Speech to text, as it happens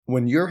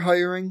When you're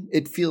hiring,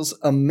 it feels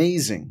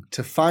amazing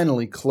to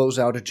finally close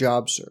out a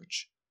job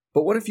search.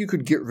 But what if you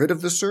could get rid of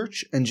the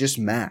search and just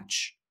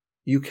match?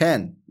 You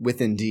can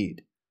with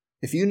Indeed.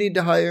 If you need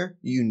to hire,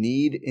 you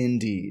need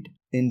Indeed.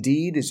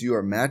 Indeed is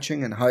your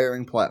matching and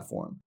hiring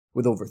platform.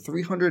 With over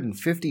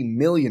 350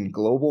 million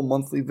global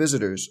monthly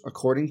visitors,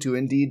 according to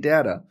Indeed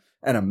data,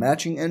 and a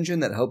matching engine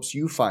that helps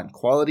you find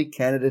quality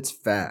candidates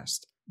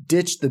fast.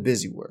 Ditch the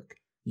busy work.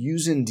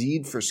 Use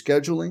Indeed for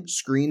scheduling,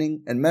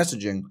 screening, and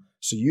messaging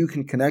so you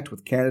can connect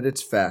with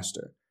candidates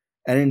faster.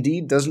 And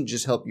Indeed doesn't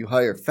just help you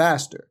hire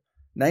faster.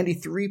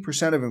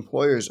 93% of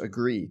employers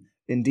agree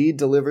Indeed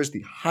delivers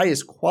the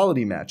highest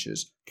quality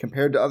matches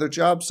compared to other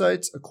job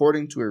sites,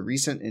 according to a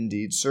recent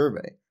Indeed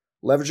survey.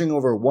 Leveraging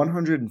over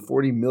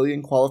 140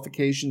 million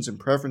qualifications and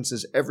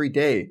preferences every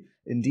day,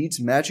 Indeed's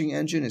matching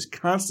engine is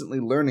constantly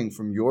learning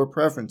from your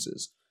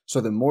preferences, so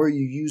the more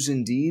you use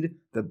Indeed,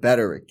 the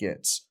better it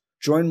gets.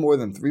 Join more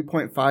than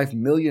 3.5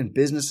 million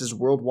businesses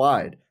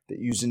worldwide that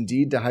use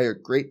Indeed to hire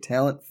great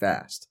talent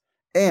fast.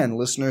 And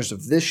listeners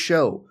of this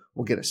show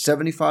will get a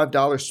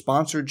 $75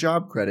 sponsored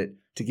job credit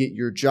to get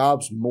your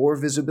jobs more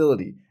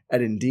visibility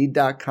at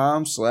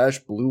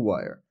Indeed.com/Blue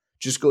Wire.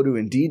 Just go to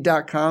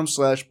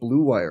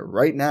Indeed.com/Blue Wire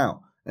right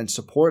now and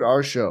support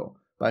our show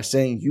by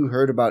saying you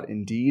heard about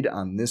Indeed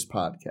on this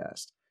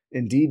podcast.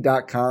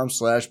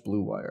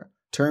 Indeed.com/Blue Wire.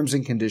 Terms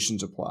and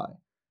conditions apply.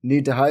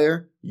 Need to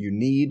hire? You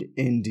need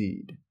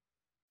Indeed.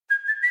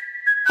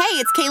 Hey,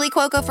 it's Kaylee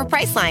Cuoco for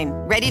Priceline.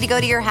 Ready to go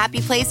to your happy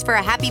place for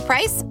a happy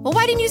price? Well,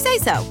 why didn't you say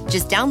so?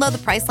 Just download the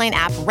Priceline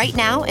app right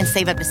now and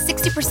save up to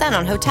 60%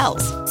 on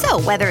hotels.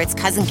 So whether it's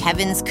Cousin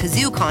Kevin's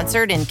Kazoo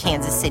Concert in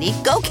Kansas City,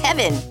 go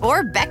Kevin,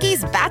 or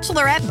Becky's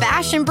Bachelorette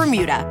Bash in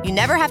Bermuda, you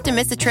never have to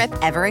miss a trip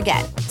ever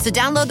again. So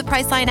download the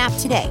Priceline app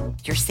today.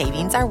 Your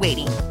savings are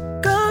waiting.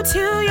 Go to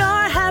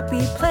your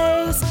happy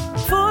place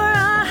for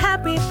a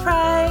happy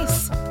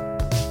price.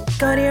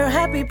 Go to your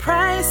happy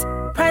price,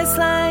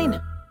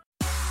 Priceline.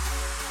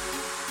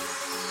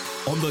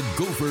 On the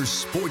Gopher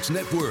Sports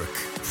Network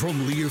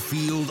from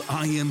Learfield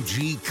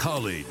IMG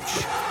College.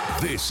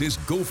 This is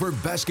Gopher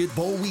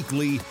Basketball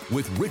Weekly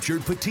with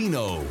Richard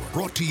Pitino.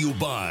 Brought to you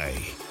by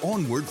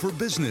Onward for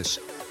Business.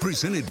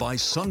 Presented by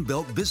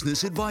Sunbelt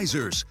Business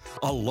Advisors,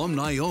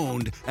 alumni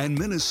owned and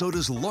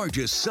Minnesota's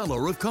largest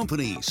seller of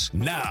companies.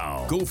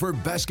 Now, Gopher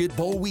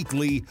Basketball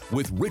Weekly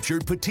with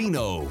Richard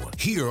Pitino.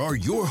 Here are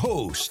your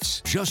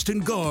hosts, Justin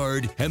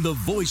Guard and the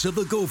voice of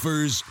the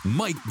Gophers,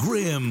 Mike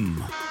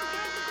Grimm.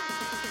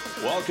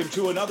 Welcome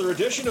to another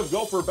edition of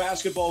Gopher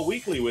Basketball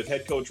Weekly with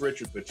head coach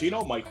Richard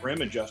Pitino, Mike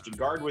Grimm, and Justin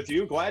Guard with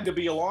you. Glad to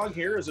be along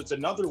here as it's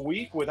another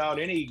week without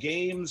any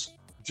games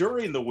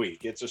during the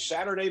week. It's a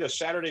Saturday to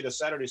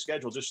Saturday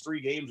schedule, just 3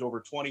 games over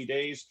 20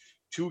 days,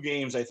 2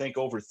 games, I think,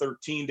 over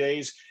 13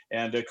 days.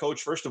 And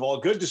Coach, first of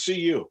all, good to see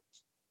you.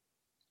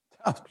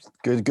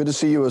 Good to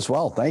see you as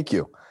well. Thank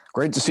you.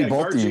 Great to see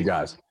both of you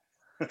guys.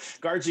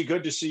 Guardsy,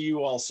 good to see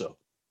you also.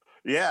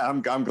 Yeah,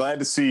 I'm glad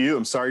to see you.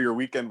 I'm sorry your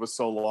weekend was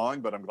so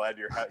long, but I'm glad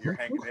you're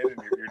hanging in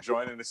and you're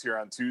joining us here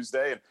on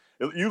Tuesday.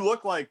 And you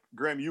look like,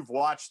 Graham, you've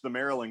watched the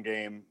Maryland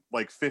game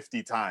like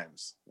 50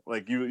 times.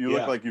 Like you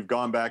look like you've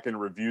gone back and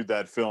reviewed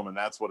that film, and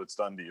that's what it's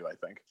done to you, I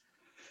think.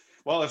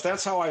 Well, if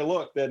that's how I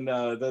look, then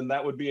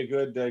that would be a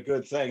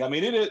good thing. I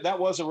mean, that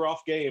was a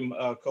rough game,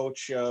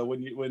 Coach.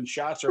 When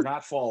shots are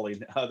not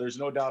falling, there's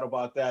no doubt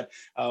about that.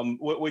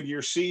 When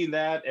you're seeing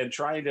that and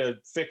trying to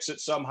fix it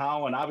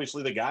somehow, and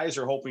obviously the guys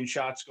are hoping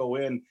shots go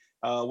in.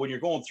 When you're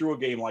going through a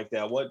game like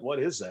that, what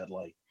is that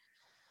like?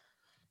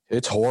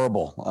 It's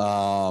horrible.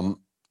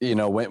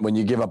 When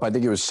you give up, I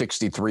think it was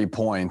 63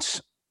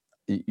 points,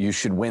 you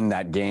should win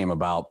that game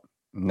about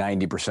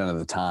 90% of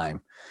the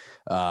time.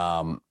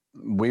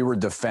 We were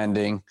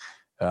defending.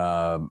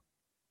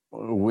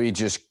 We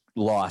just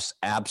lost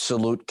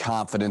absolute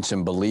confidence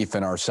and belief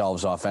in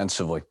ourselves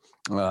offensively.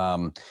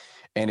 And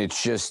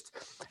it's just,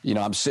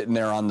 I'm sitting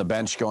there on the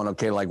bench going,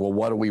 okay, like, well,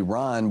 what do we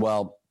run?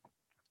 Well,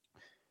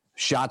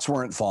 shots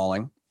weren't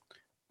falling.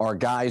 Our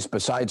guys,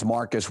 besides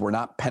Marcus, were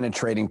not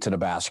penetrating to the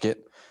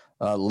basket.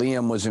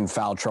 Liam was in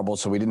foul trouble,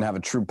 so we didn't have a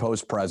true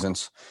post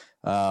presence.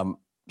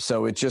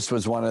 So it just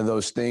was one of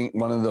those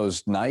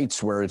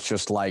nights where it's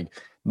just like,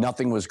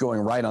 nothing was going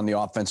right on the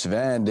offensive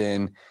end,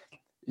 and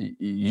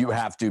you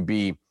have to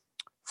be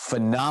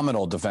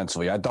phenomenal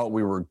defensively. I thought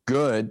we were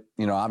good,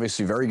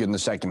 obviously very good in the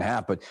second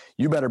half, but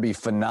you better be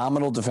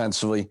phenomenal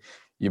defensively.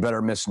 You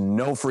better miss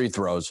no free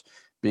throws,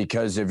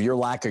 because if your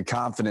lack of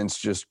confidence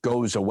just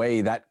goes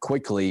away that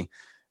quickly,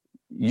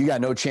 you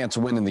got no chance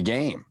of winning the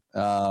game.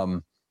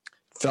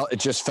 It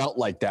just felt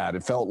like that.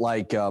 It felt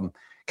like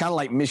kind of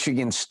like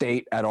Michigan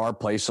State at our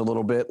place a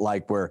little bit,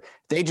 like where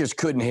they just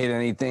couldn't hit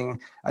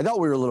anything. I thought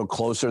we were a little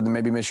closer than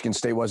maybe Michigan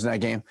State was in that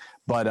game,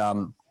 but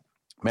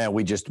man,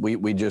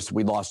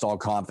 we lost all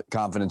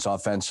confidence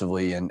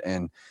offensively,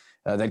 and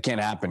that can't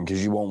happen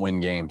because you won't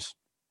win games.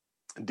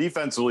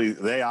 Defensively,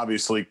 they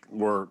obviously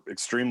were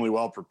extremely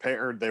well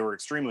prepared. They were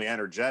extremely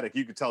energetic.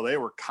 You could tell they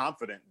were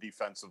confident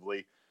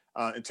defensively.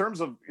 In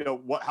terms of,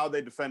 how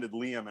they defended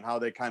Liam and how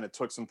they kind of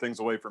took some things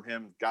away from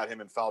him, got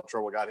him in foul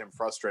trouble, got him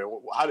frustrated.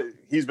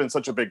 He's been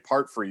such a big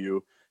part for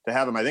you to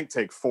have him, I think,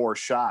 take 4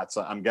 shots.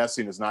 I'm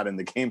guessing is not in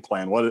the game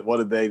plan. What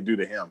did they do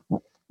to him?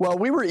 Well,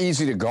 we were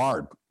easy to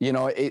guard.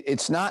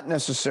 It's not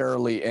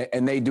necessarily,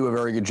 and they do a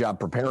very good job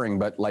preparing,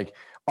 but like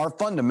our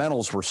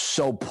fundamentals were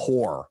so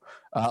poor.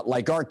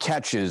 Like our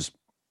catches,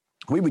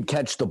 we would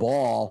catch the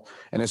ball,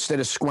 and instead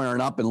of squaring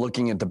up and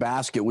looking at the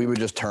basket, we would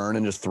just turn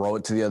and just throw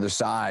it to the other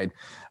side.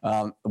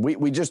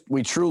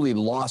 We truly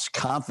lost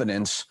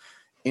confidence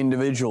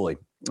individually,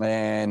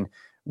 and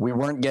we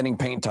weren't getting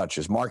paint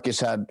touches. Marcus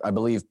had, I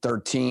believe,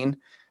 13.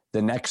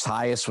 The next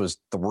highest was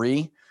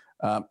 3.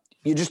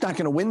 You're just not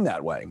going to win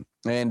that way.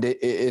 And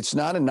it's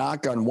not a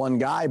knock on one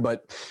guy,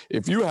 but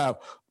if you have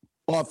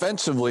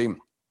offensively,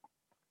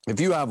 if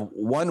you have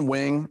one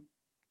wing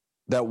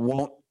that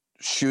won't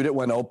shoot it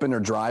when open or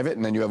drive it,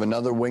 and then you have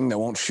another wing that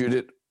won't shoot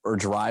it or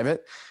drive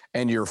it,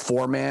 and your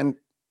 4-man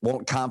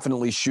won't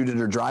confidently shoot it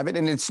or drive it,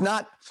 and it's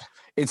not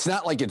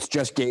like it's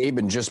just Gabe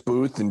and just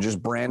Booth and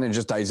just Brandon and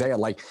just Isaiah.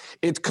 Like,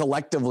 it's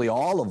collectively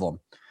all of them.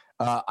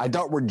 I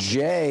thought where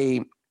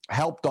Jay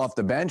helped off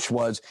the bench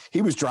was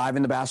he was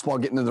driving the basketball,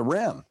 getting to the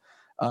rim.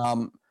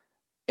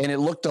 And it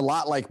looked a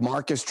lot like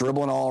Marcus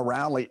dribbling all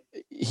around. Like,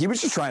 he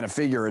was just trying to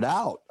figure it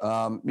out.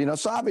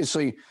 So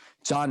obviously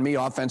it's on me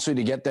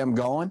offensively to get them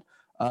going.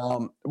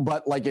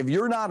 But like, if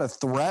you're not a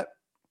threat,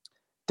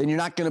 then you're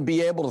not going to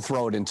be able to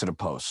throw it into the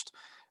post.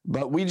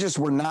 But we just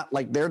were not,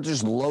 like, they're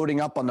just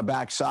loading up on the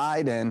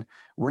backside and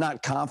we're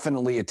not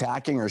confidently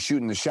attacking or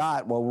shooting the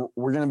shot. Well,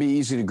 we're going to be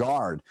easy to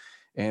guard.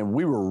 And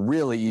we were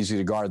really easy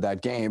to guard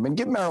that game. And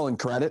give Maryland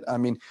credit. I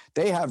mean,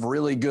 they have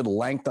really good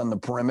length on the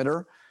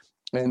perimeter,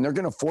 and they're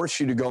going to force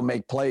you to go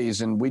make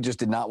plays. And we just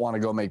did not want to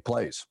go make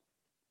plays.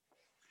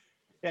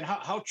 And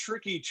how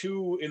tricky,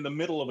 too, in the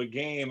middle of a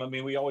game. I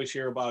mean, we always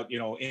hear about,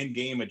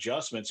 in-game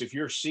adjustments. If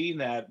you're seeing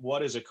that,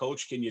 what as a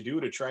coach can you do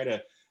to try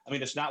to – I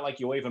mean, it's not like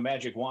you wave a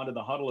magic wand in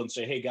the huddle and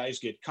say, hey, guys,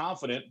 get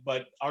confident.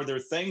 But are there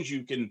things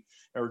you can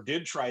or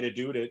did try to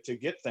do to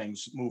get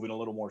things moving a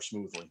little more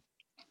smoothly?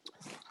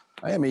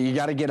 I mean, you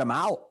got to get them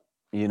out.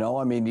 You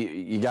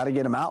got to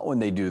get them out when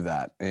they do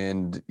that.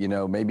 And,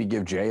 maybe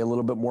give Jay a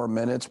little bit more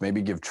minutes,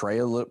 maybe give Trey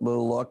a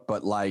little look.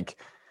 But, like,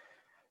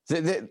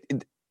 our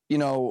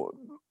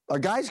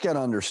guys got to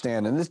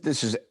understand, and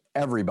this is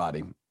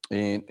everybody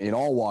in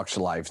all walks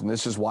of life, and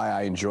this is why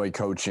I enjoy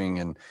coaching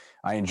and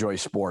I enjoy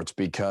sports,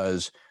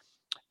 because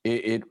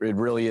it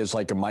really is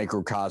like a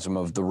microcosm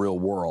of the real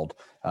world.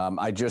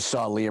 I just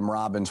saw Liam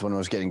Robbins when I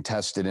was getting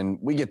tested, and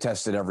we get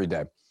tested every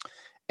day.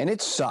 And it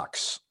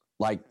sucks.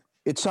 Like,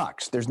 it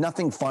sucks. There's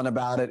nothing fun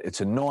about it. It's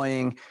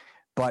annoying,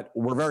 but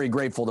we're very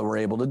grateful that we're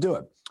able to do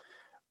it.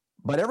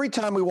 But every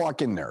time we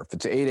walk in there, if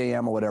it's 8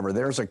 a.m. or whatever,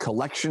 there's a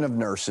collection of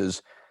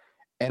nurses,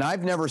 and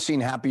I've never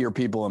seen happier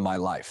people in my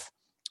life.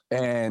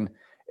 And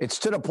it's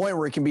to the point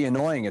where it can be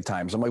annoying at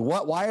times. I'm like,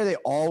 what? Why are they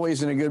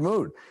always in a good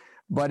mood?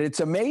 But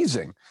it's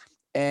amazing.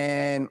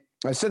 And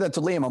I said that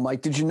to Liam. I'm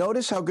like, did you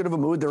notice how good of a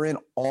mood they're in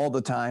all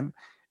the time?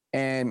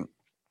 And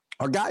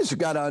our guys have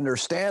got to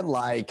understand,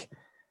 like,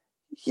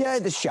 yeah,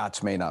 the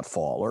shots may not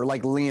fall. Or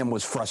like Liam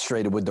was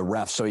frustrated with the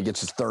ref, so he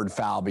gets his 3rd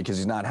foul because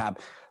he's not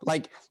happy.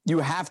 Like, you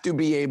have to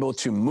be able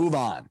to move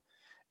on.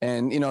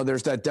 And,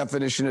 there's that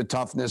definition of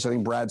toughness. I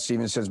think Brad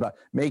Stevens says about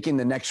making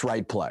the next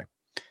right play.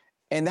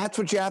 And that's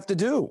what you have to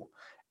do.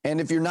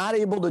 And if you're not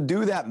able to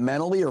do that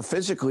mentally or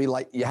physically,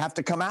 like, you have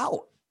to come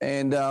out.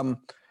 And,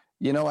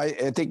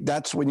 I think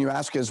that's when you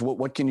ask us,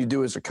 what can you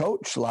do as a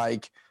coach?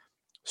 Like,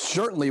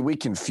 certainly we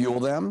can fuel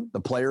them. The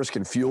players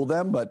can fuel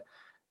them, but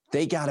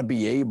they got to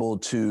be able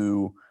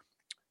to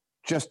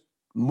just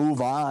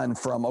move on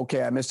from,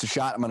 okay, I missed a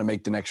shot, I'm going to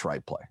make the next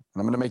right play. And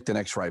I'm going to make the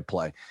next right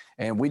play.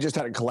 And we just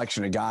had a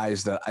collection of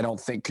guys that I don't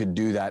think could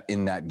do that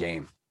in that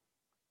game.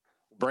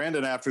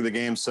 Brandon, after the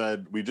game,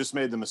 said, we just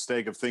made the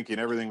mistake of thinking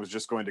everything was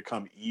just going to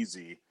come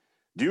easy.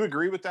 Do you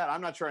agree with that? I'm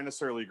not sure I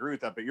necessarily agree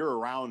with that, but you're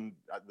around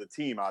the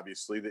team,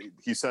 obviously.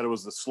 He said it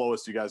was the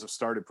slowest you guys have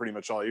started pretty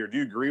much all year. Do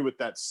you agree with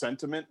that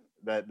sentiment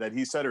that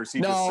he said, or is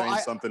he just saying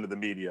something to the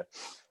media?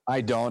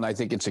 I don't. I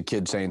think it's a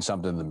kid saying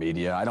something to the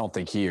media. I don't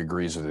think he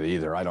agrees with it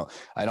either. I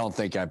don't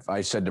think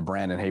I said to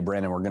Brandon, hey,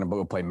 Brandon, we're going to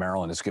go play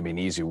Maryland. It's going to be an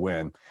easy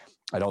win.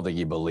 I don't think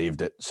he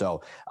believed it.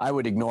 So I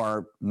would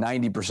ignore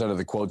 90% of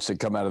the quotes that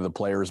come out of the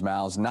players'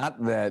 mouths.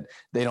 Not that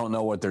they don't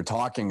know what they're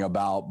talking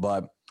about,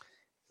 but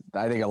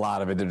I think a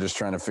lot of it, they're just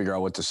trying to figure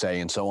out what to say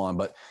and so on.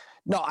 But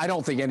no, I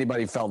don't think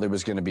anybody felt it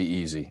was going to be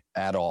easy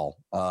at all.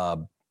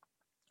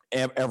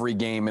 Every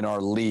game in our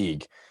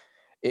league.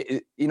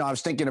 I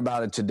was thinking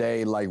about it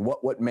today, like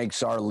what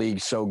makes our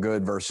league so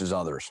good versus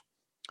others?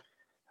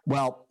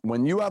 Well,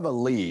 when you have a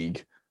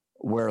league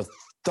where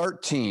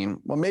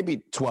 13, well,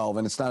 maybe 12,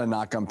 and it's not a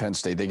knock on Penn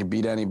State. They can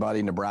beat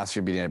anybody. Nebraska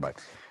can beat anybody.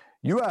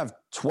 You have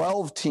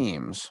 12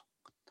 teams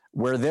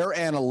where their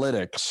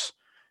analytics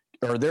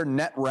or their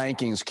net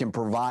rankings can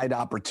provide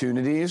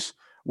opportunities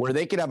where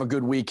they could have a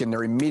good week and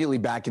they're immediately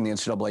back in the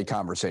NCAA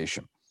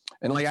conversation.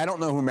 And, like, I don't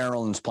know who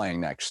Maryland's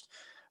playing next,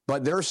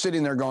 but they're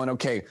sitting there going,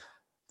 okay,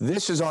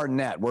 this is our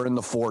net. We're in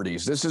the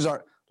 40s. This is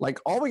our, like,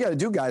 all we got to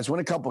do, guys, win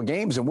a couple of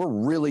games and we're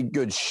really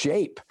good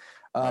shape.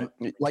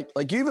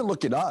 Like you even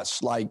look at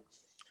us, like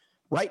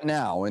right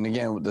now, and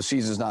again, the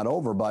season's not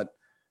over, but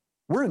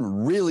we're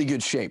in really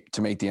good shape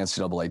to make the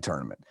NCAA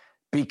tournament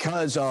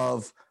because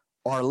of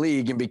our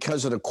league and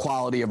because of the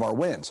quality of our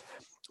wins.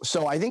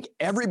 So I think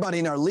everybody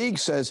in our league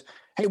says,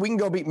 hey, we can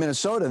go beat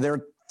Minnesota.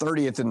 They're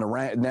 30th in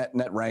the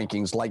net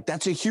rankings. Like,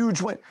 that's a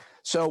huge win.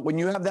 So when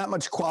you have that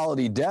much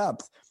quality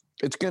depth,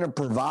 it's going to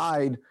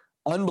provide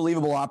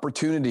unbelievable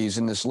opportunities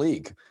in this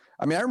league.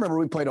 I mean, I remember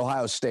we played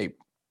Ohio State,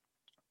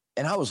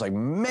 and I was like,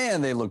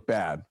 man, they look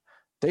bad.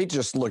 They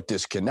just look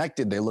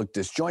disconnected. They look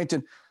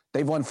disjointed.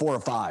 They've won 4 or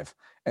 5.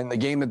 And the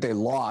game that they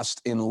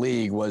lost in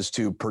league was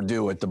to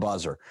Purdue at the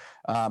buzzer.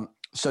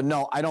 So,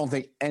 no, I don't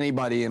think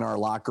anybody in our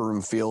locker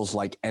room feels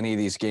like any of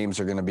these games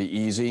are going to be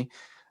easy.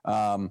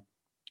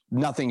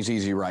 Nothing's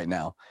easy right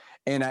now.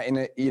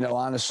 And you know,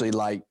 honestly,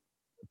 like,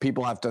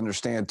 people have to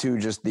understand, too,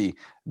 just the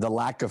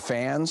lack of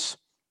fans.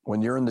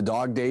 When you're in the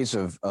dog days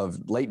of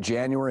late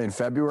January and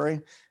February,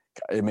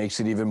 it makes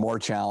it even more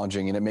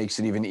challenging, and it makes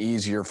it even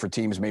easier for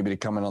teams maybe to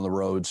come in on the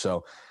road.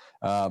 So,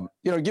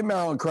 you know, give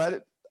Maryland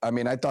credit. I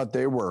mean, I thought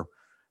they were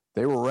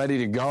ready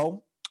to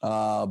go.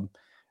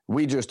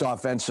 We just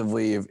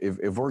offensively,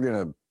 if we're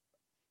going to,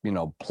 you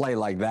know, play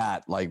like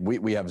that, like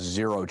we have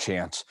zero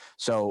chance.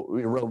 So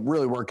we're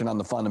really working on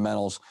the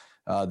fundamentals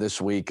this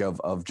week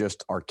of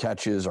just our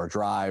catches, our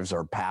drives,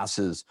 our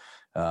passes,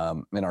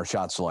 and our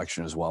shot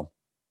selection as well.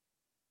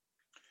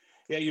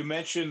 Yeah, you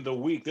mentioned the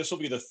week. This will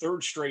be the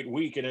 3rd straight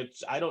week, and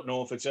I don't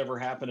know if it's ever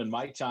happened in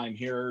my time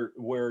here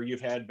where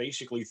you've had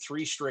basically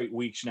 3 straight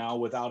weeks now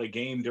without a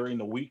game during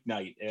the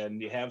weeknight,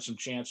 and you have some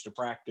chance to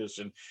practice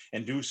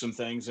and do some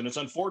things. And it's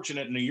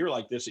unfortunate in a year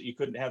like this that you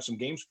couldn't have some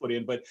games put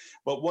in, but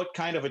what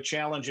kind of a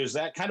challenge is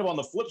that, kind of on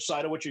the flip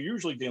side of what you're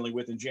usually dealing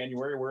with in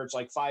January, where it's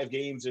like 5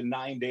 games in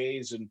 9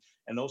 days and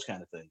those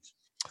kind of things?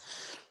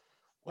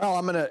 Well,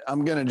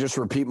 I'm gonna just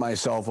repeat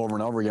myself over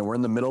and over again. We're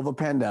in the middle of a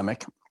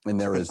pandemic, and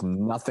there is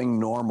nothing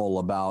normal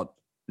about.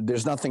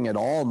 There's nothing at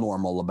all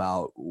normal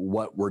about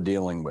what we're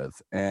dealing with,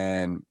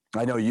 and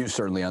I know you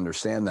certainly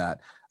understand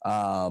that.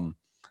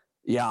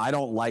 Yeah, I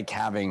don't like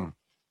having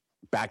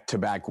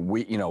back-to-back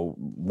week. You know,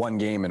 one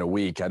game in a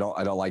week. I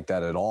don't like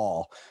that at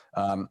all.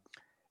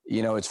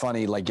 You know, it's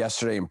funny. Like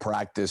yesterday in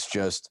practice,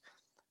 just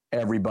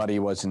everybody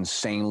was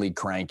insanely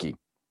cranky.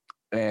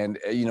 And,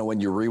 you know, when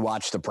you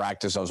rewatch the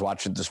practice, I was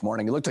watching it this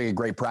morning, it looked like a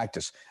great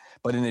practice,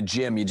 but in the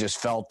gym, you just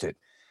felt it.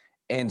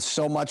 And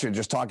so much of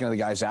just talking to the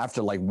guys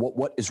after, like,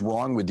 what is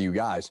wrong with you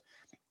guys?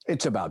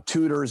 It's about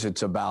tutors.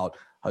 It's about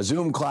a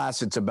Zoom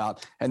class. It's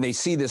about, and they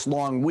see this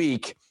long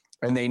week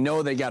and they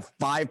know they got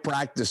 5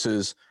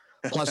 practices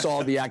plus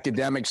all the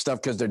academic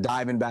stuff because they're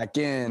diving back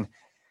in.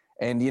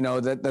 And, you know,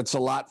 that's a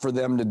lot for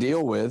them to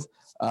deal with.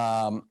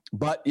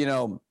 But, you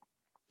know,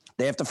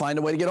 they have to find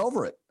a way to get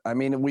over it. I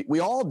mean,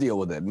 we all deal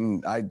with it.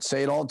 And I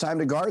say it all the time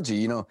to Guardsy,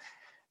 you know,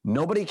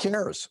 nobody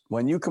cares.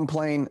 When you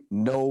complain,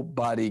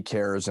 nobody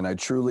cares. And I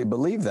truly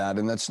believe that.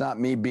 And that's not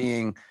me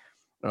being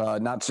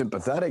not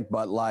sympathetic,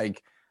 but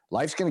like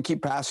life's going to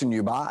keep passing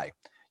you by,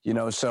 you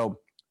know, so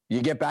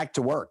you get back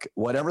to work.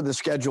 Whatever the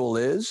schedule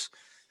is,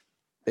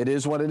 it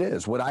is what it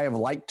is. Would I have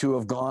liked to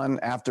have gone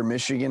after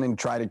Michigan and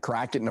try to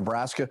crack it in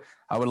Nebraska?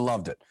 I would have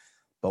loved it.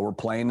 But we're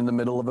playing in the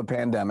middle of a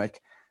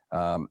pandemic.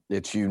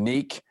 It's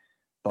unique.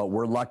 But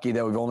we're lucky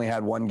that we've only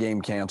had 1 game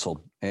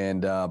canceled.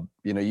 And,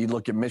 you know, you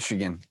look at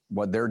Michigan,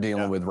 what they're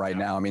dealing with right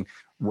now. I mean,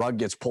 rug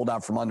gets pulled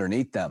out from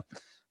underneath them.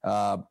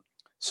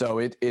 So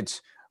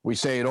it's we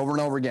say it over and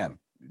over again.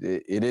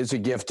 It is a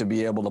gift to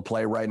be able to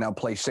play right now,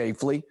 play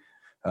safely.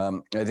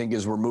 I think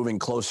as we're moving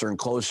closer and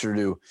closer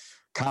to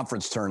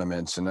conference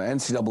tournaments and the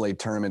NCAA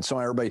tournaments, so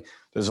everybody,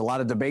 there's a lot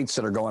of debates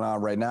that are going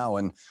on right now.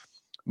 And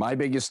my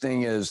biggest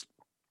thing is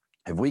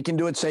if we can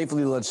do it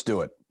safely, let's do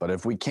it. But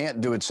if we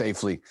can't do it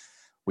safely,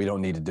 we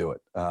don't need to do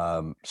it.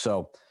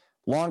 So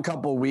long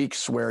couple of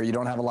weeks where you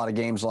don't have a lot of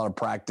games, a lot of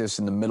practice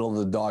in the middle of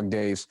the dog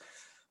days,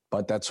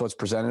 but that's what's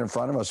presented in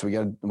front of us. We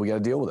got to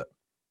deal with it.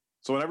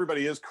 So when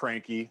everybody is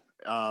cranky,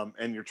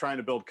 and you're trying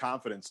to build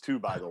confidence too,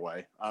 by the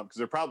way,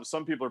 because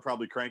some people are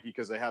probably cranky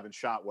because they haven't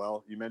shot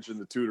well. You mentioned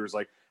the tutors.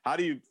 Like, how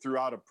do you,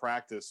 throughout a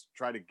practice,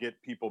 try to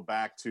get people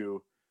back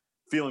to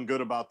feeling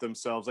good about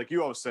themselves? Like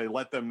you always say,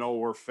 let them know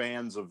we're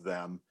fans of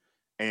them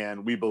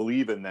and we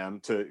believe in them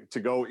to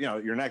go. You know,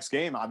 your next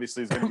game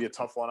obviously is going to be a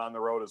tough one on the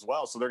road as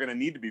well. So they're going to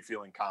need to be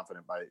feeling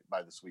confident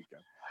by this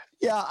weekend.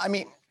 Yeah, I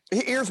mean,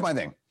 here's my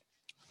thing.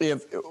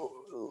 If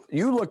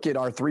you look at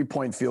our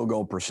 3-point field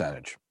goal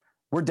percentage,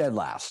 we're dead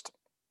last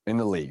in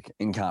the league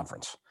in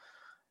conference.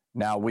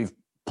 Now, we've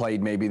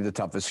played maybe the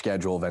toughest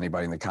schedule of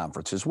anybody in the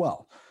conference as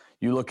well.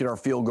 You look at our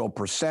field goal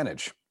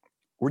percentage,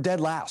 we're dead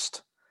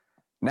last.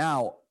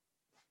 Now,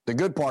 the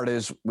good part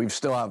is we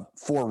still have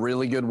 4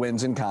 really good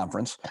wins in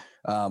conference.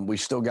 We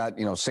still got,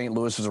 St.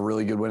 Louis is a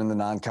really good win in the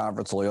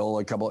non-conference,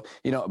 Loyola, a couple,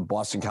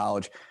 Boston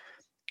College.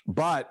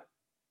 But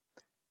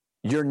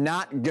you're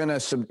not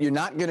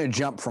gonna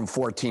jump from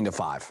 14 to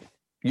 5.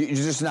 You're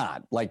just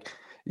not. Like,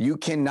 You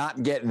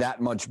cannot get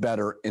that much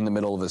better in the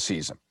middle of the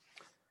season.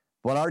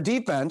 But our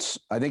defense,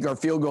 I think our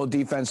field goal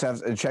defense,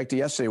 I checked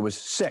yesterday, was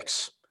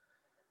 6.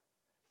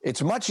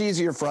 It's much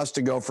easier for us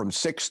to go from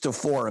 6 to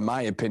 4, in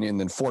my opinion,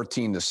 than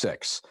 14 to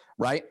 6,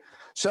 right?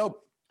 So,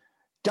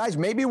 guys,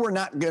 maybe we're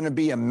not going to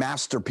be a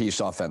masterpiece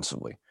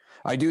offensively.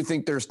 I do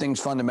think there's things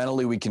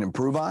fundamentally we can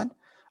improve on.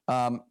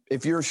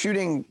 If you're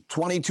shooting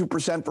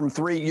 22% from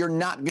 3, you're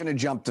not going to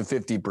jump to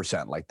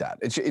 50% like that.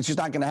 It's just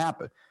not going to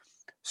happen.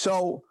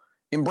 So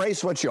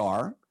embrace what you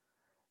are.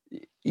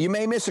 You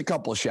may miss a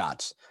couple of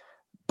shots,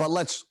 but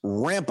let's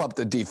ramp up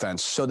the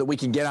defense so that we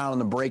can get out on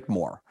the break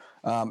more.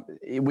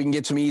 We can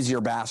get some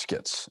easier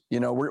baskets. You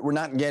know, we're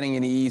not getting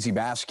any easy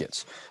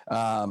baskets.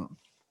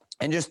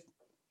 And just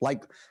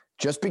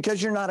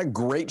because you're not a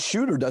great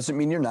shooter doesn't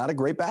mean you're not a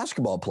great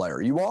basketball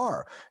player. You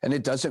are. And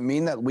it doesn't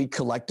mean that we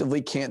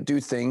collectively can't do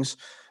things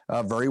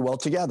very well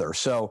together.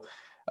 So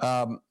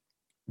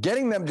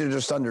getting them to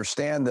just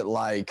understand that,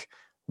 like,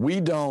 we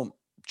don't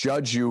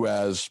judge you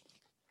as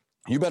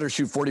you better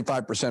shoot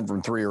 45%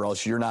 from 3 or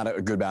else you're not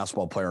a good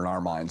basketball player in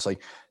our minds.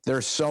 Like,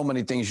 there's so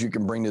many things you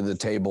can bring to the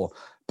table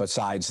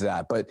besides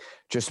that. But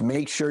just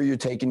make sure you're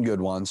taking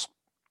good ones.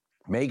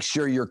 Make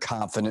sure you're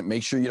confident.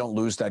 Make sure you don't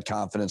lose that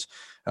confidence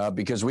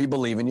because we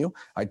believe in you.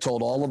 I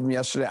told all of them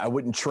yesterday, I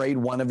wouldn't trade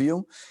one of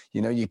you.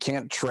 You know, you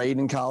can't trade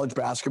in college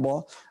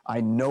basketball.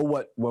 I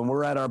know when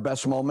we're at our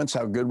best moments,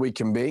 how good we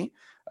can be.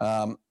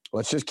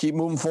 Let's just keep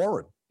moving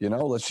forward. You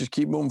know, let's just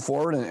keep moving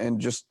forward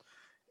and just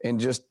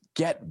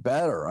get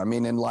better. I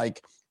mean, and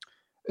like,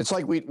 it's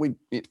like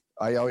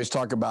I always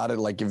talk about it.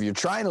 Like, if you're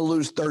trying to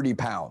lose 30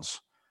 pounds,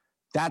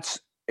 that's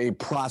a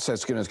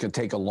process that's going to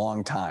take a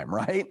long time,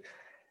 right?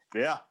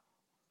 Yeah.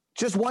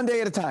 Just one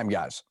day at a time,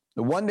 guys.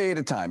 One day at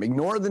a time.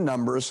 Ignore the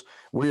numbers.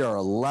 We are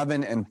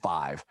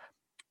 11-5,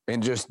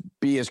 and just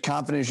be as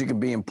confident as you can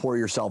be and pour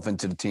yourself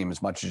into the team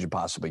as much as you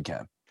possibly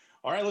can.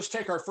 All right, let's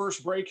take our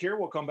first break here.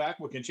 We'll come back.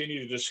 We'll continue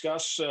to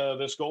discuss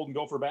this Golden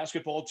Gopher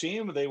basketball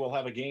team. They will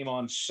have a game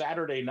on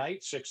Saturday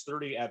night,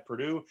 6:30 at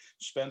Purdue.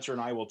 Spencer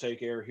and I will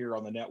take air here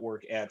on the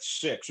network at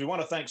 6. We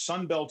want to thank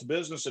Sunbelt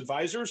Business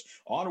Advisors.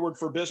 Onward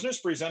for Business,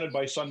 presented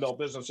by Sunbelt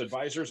Business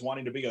Advisors,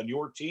 wanting to be on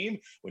your team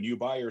when you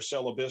buy or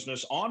sell a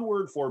business.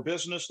 Onward for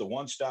Business, the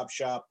one-stop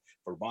shop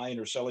for buying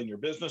or selling your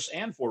business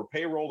and for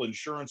payroll,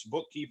 insurance,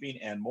 bookkeeping,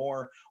 and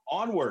more.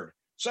 Onward.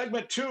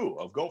 Segment 2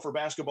 of Gopher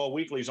Basketball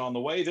Weekly is on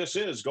the way. This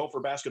is Gopher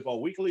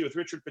Basketball Weekly with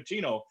Richard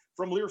Pitino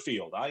from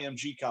Learfield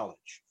IMG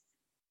College.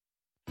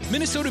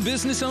 Minnesota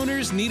business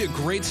owners need a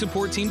great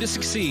support team to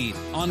succeed.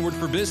 Onward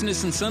for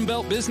Business and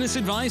Sunbelt Business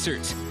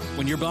Advisors.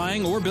 When you're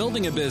buying or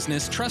building a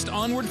business, trust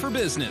Onward for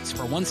Business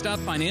for one-stop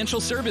financial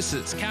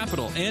services,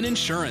 capital, and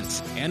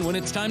insurance. And when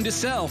it's time to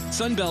sell,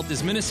 Sunbelt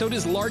is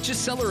Minnesota's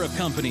largest seller of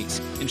companies,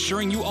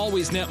 ensuring you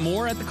always net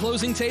more at the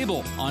closing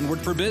table. Onward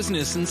for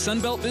Business and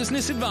Sunbelt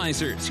Business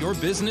Advisors, your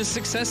business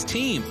success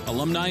team.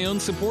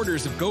 Alumni-owned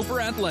supporters of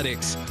Gopher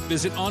Athletics.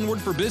 Visit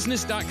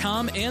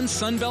onwardforbusiness.com and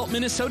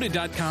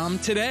sunbeltminnesota.com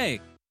today.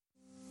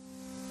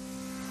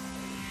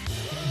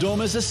 Don't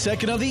miss a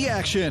second of the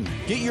action.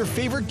 Get your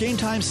favorite game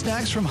time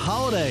snacks from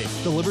Holiday,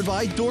 delivered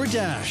by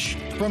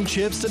DoorDash. From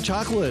chips to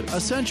chocolate,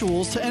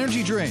 essentials to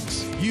energy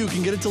drinks, you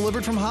can get it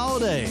delivered from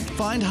Holiday.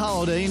 Find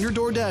Holiday in your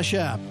DoorDash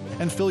app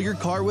and fill your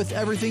cart with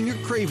everything you're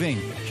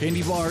craving.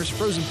 Candy bars,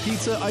 frozen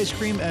pizza, ice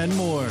cream, and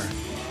more.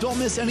 Don't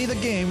miss any of the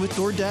game with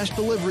DoorDash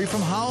delivery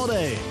from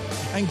Holiday.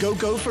 And go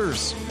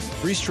Gophers.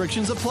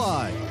 Restrictions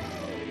apply.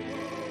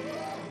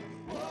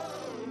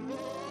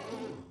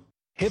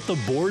 Hit the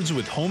boards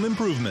with home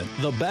improvement.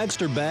 The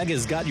Bagster Bag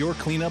has got your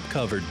cleanup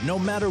covered, no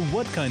matter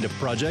what kind of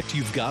project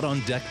you've got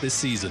on deck this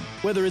season.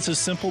 Whether it's a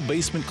simple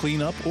basement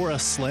cleanup or a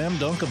slam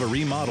dunk of a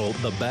remodel,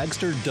 the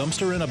Bagster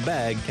Dumpster in a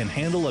Bag can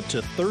handle up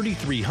to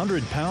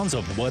 3,300 pounds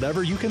of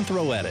whatever you can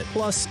throw at it.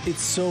 Plus,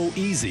 it's so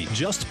easy.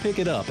 Just pick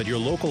it up at your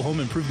local home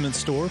improvement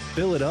store,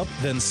 fill it up,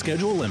 then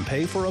schedule and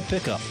pay for a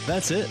pickup.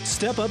 That's it.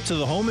 Step up to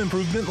the home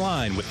improvement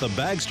line with the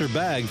Bagster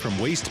Bag from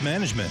Waste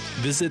Management.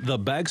 Visit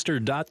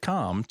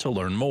thebagster.com to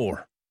learn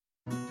more.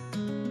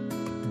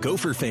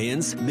 Gopher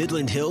fans,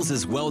 Midland Hills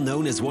is well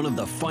known as one of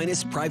the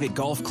finest private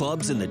golf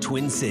clubs in the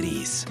Twin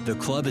Cities. The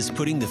club is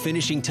putting the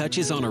finishing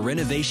touches on a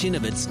renovation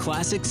of its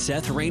classic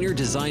Seth Rayner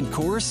designed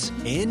course,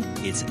 and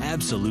it's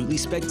absolutely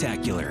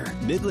spectacular.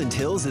 Midland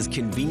Hills is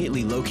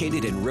conveniently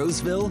located in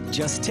Roseville,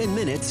 just 10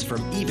 minutes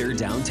from either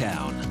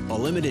downtown. A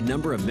limited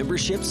number of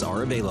memberships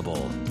are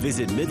available.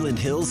 Visit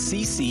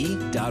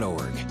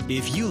MidlandHillsCC.org.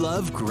 If you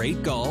love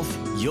great golf,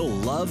 you'll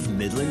love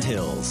Midland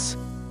Hills.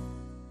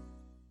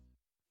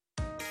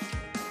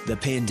 The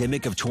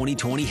pandemic of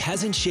 2020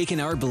 hasn't shaken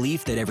our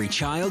belief that every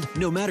child,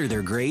 no matter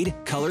their grade,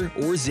 color,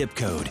 or zip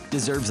code,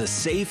 deserves a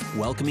safe,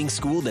 welcoming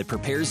school that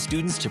prepares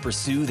students to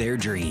pursue their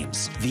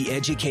dreams. The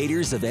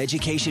educators of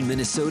Education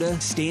Minnesota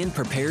stand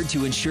prepared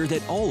to ensure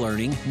that all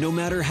learning, no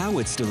matter how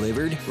it's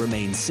delivered,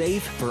 remains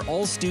safe for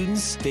all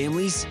students,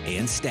 families,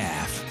 and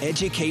staff.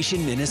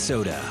 Education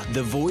Minnesota,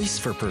 the voice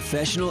for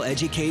professional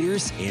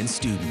educators and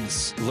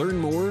students. Learn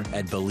more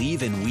at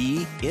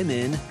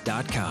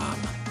BelieveInWeMN.com.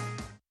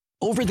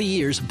 Over the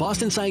years,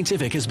 Boston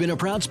Scientific has been a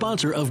proud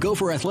sponsor of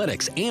Gopher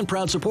Athletics and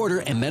proud supporter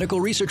and medical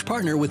research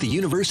partner with the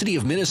University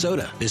of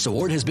Minnesota. This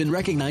award has been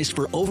recognized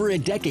for over a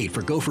decade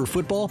for Gopher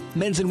football,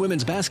 men's and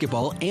women's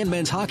basketball, and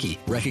men's hockey,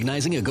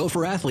 recognizing a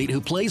Gopher athlete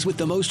who plays with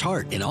the most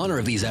heart. In honor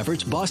of these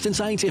efforts, Boston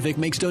Scientific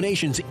makes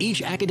donations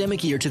each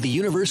academic year to the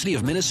University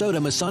of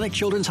Minnesota Masonic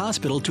Children's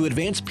Hospital to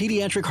advance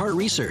pediatric heart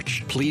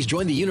research. Please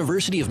join the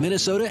University of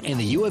Minnesota and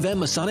the U of M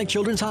Masonic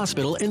Children's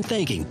Hospital in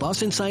thanking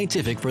Boston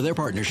Scientific for their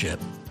partnership.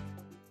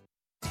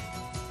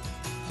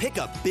 Pick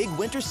up big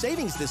winter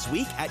savings this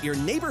week at your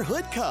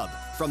neighborhood Cub.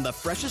 From the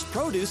freshest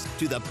produce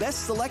to the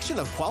best selection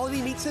of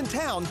quality meats in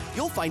town,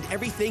 you'll find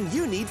everything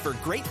you need for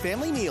great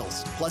family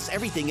meals, plus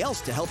everything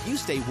else to help you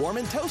stay warm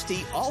and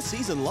toasty all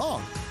season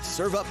long.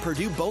 Serve up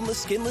Perdue boneless,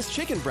 skinless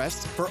chicken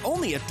breasts for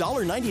only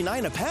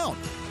 $1.99 a pound.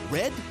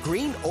 Red,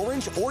 green,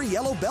 orange, or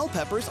yellow bell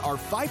peppers are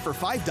 5 for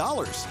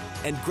 $5.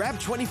 And grab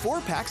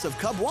 24 packs of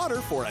Cub water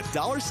for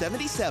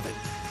 $1.77.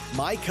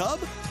 My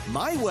Cub,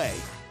 my way.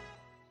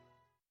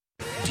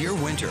 Dear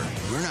Winter,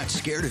 we're not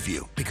scared of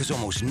you because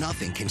almost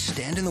nothing can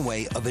stand in the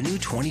way of a new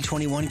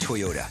 2021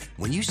 Toyota.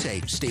 When you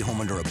say stay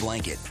home under a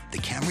blanket, the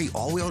Camry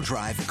all-wheel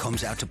drive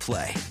comes out to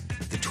play.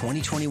 The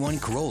 2021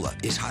 Corolla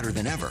is hotter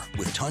than ever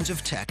with tons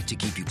of tech to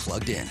keep you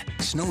plugged in.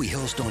 Snowy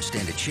hills don't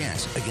stand a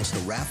chance against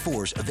the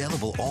RAV4's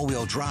available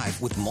all-wheel drive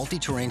with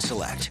multi-terrain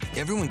select.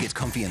 Everyone gets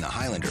comfy in the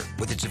Highlander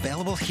with its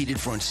available heated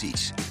front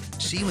seats.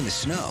 See you in the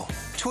snow.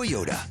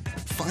 Toyota.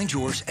 Find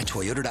yours at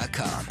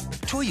Toyota.com.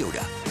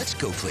 Toyota. Let's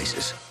go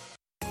places.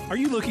 Are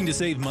you looking to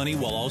save money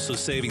while also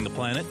saving the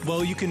planet?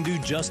 Well, you can do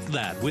just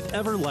that with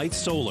Everlight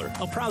Solar,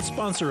 a proud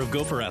sponsor of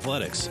Gopher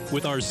Athletics.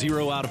 With our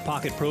zero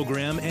out-of-pocket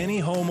program,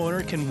 any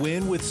homeowner can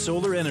win with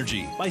solar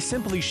energy by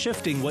simply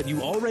shifting what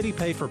you already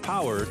pay for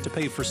power to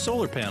pay for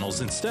solar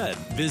panels instead.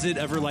 Visit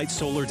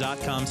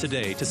EverlightSolar.com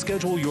today to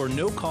schedule your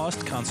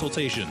no-cost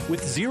consultation.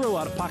 With zero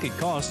out-of-pocket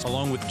costs,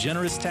 along with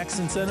generous tax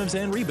incentives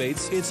and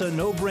rebates, it's a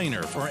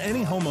no-brainer for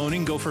any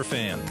home-owning Gopher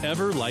fan.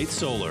 Everlight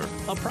Solar,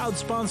 a proud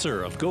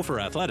sponsor of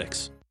Gopher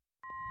Athletics.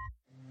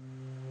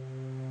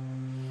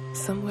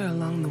 Somewhere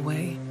along the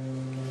way,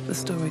 the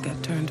story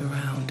got turned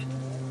around.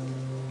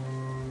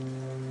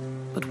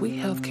 But we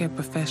healthcare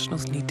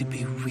professionals need to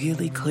be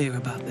really clear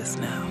about this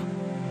now.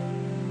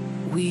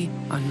 We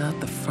are not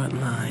the front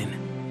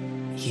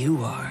line. You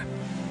are.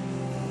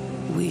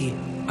 We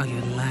are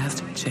your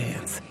last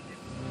chance.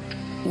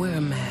 Wear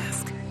a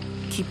mask.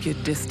 Keep your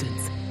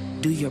distance.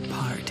 Do your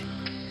part.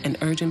 An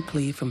urgent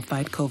plea from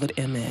Fight COVID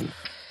MN,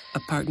 a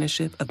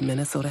partnership of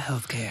Minnesota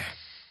Healthcare.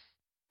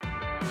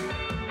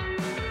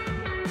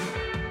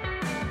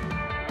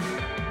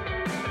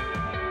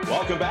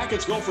 Welcome back.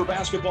 It's Gopher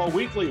Basketball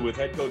Weekly with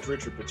head coach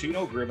Richard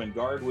Pitino, Grim and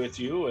Guard with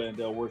you. And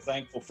we're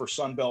thankful for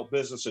Sunbelt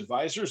Business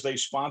Advisors. They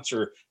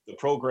sponsor the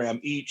program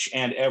each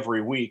and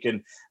every week.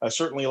 And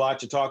certainly a lot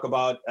to talk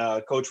about.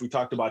 Coach, we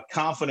talked about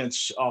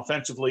confidence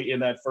offensively in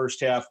that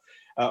first half,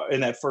 in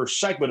that first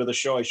segment of the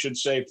show, I should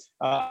say.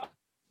 I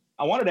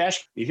wanted to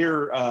ask you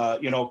here,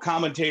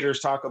 commentators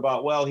talk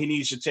about, well, he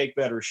needs to take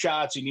better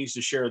shots. He needs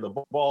to share the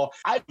ball.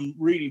 I'm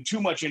reading too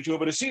much into it,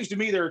 but it seems to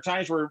me there are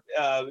times where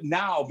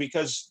now,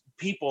 because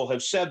people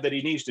have said that he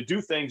needs to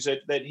do things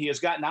that he has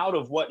gotten out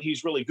of what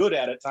he's really good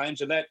at times.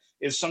 And that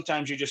is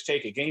sometimes you just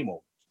take a game over.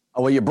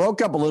 Oh, well, you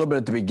broke up a little bit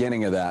at the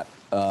beginning of that.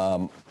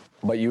 But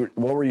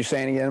what were you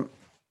saying again,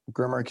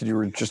 Grimmer? Could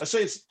you just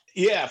say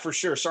yeah, for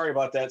sure. Sorry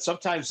about that.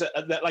 Sometimes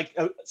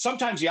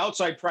sometimes the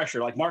outside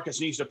pressure, like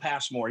Marcus needs to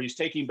pass more. He's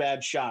taking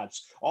bad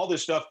shots, all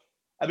this stuff.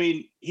 I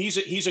mean,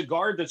 he's a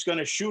guard that's going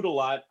to shoot a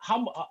lot.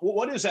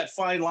 What is that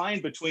fine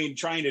line between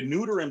trying to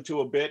neuter him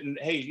to a bit and,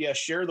 hey, yes,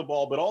 share the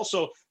ball, but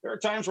also there are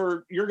times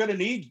where you're going to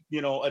need,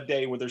 a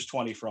day where there's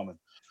 20 from him.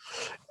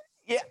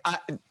 Yeah.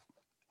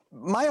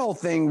 My whole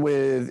thing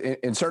with,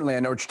 and certainly I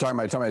know what you're talking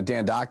about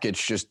Dan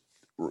Dakich just,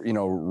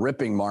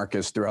 ripping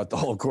Marcus throughout the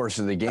whole course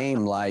of the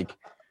game. Like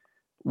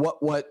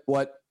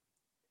what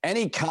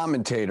any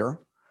commentator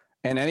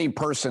and any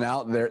person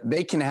out there,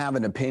 they can have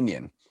an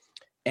opinion,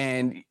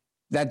 and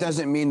that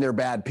doesn't mean they're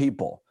bad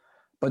people,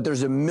 but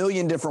there's a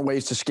million different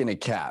ways to skin a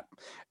cat.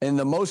 And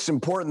the most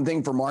important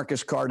thing for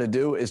Marcus Carr to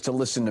do is to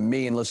listen to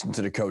me and listen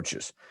to the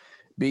coaches,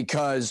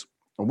 because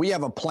we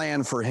have a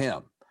plan for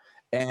him.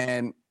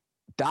 And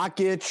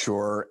Dakich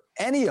or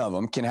any of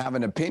them can have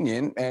an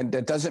opinion, and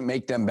that doesn't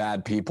make them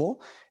bad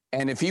people.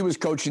 And if he was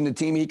coaching the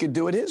team, he could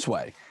do it his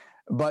way.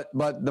 But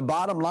the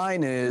bottom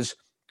line is,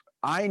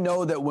 I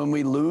know that when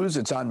we lose,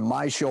 it's on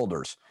my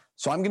shoulders.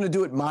 So I'm going to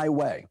do it my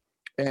way.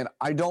 And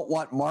I don't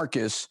want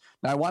Marcus,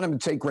 now I want him to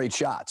take great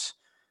shots,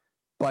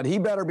 but he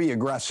better be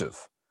aggressive.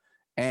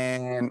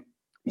 And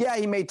yeah,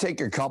 he may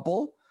take a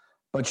couple,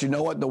 but you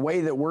know what? The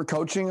way that we're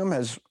coaching him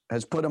has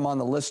put him on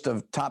the list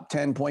of top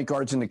 10 point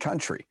guards in the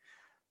country.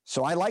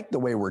 So I like the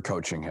way we're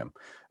coaching him.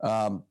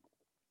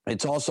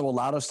 It's also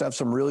allowed us to have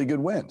some really good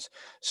wins.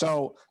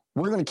 So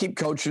we're going to keep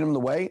coaching him the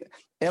way.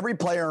 Every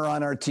player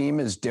on our team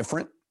is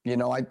different.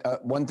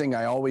 One thing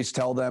I always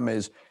tell them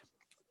is,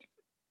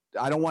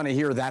 I don't want to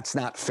hear that's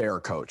not fair,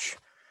 coach,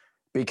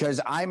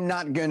 because I'm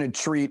not going to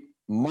treat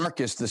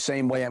Marcus the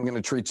same way I'm going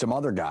to treat some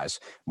other guys.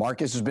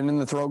 Marcus has been in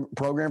the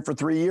program for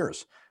 3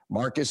 years.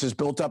 Marcus has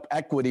built up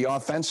equity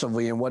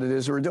offensively in what it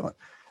is we're doing.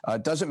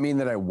 It doesn't mean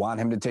that I want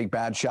him to take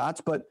bad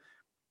shots, but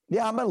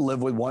yeah, I'm going to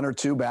live with 1 or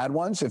 2 bad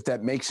ones if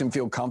that makes him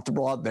feel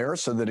comfortable out there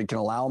so that it can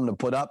allow him to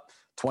put up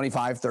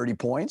 25, 30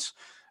 points.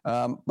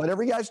 But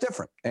every guy's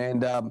different.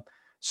 And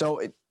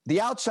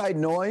the outside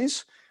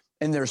noise,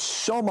 and there's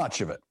so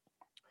much of it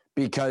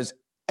because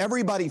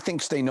everybody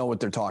thinks they know what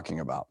they're talking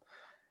about.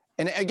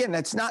 And again,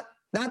 that's not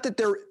that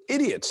they're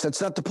idiots.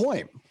 That's not the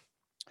point.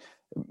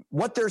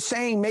 What they're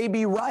saying may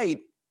be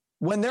right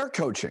when they're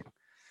coaching.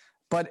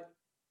 But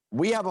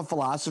we have a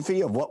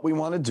philosophy of what we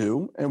want to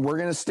do, and we're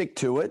going to stick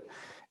to it.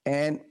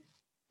 And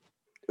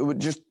we're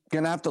just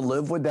going to have to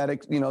live with that,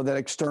 that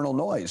external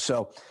noise.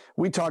 So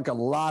we talk a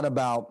lot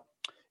about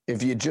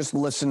if you just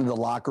listen to the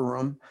locker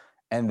room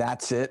and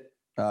that's it,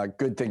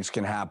 good things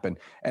can happen.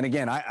 And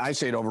again, I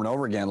say it over and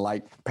over again,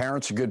 like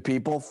parents are good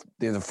people.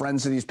 The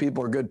friends of these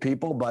people are good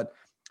people, but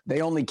they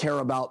only care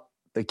about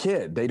the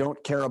kid. They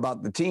don't care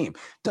about the team.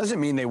 Doesn't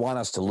mean they want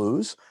us to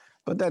lose,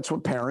 but that's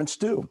what parents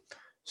do.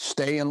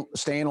 Stay in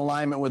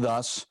alignment with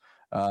us,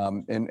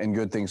 and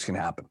good things can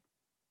happen.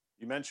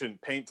 You mentioned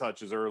paint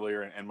touches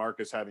earlier and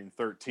Marcus having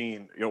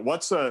 13.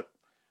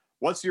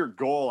 What's your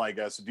goal, I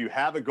guess? Do you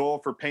have a goal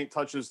for paint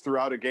touches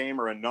throughout a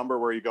game or a number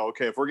where you go,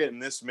 okay, if we're getting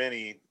this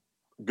many,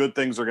 good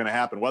things are going to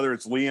happen, whether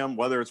it's Liam,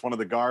 whether it's one of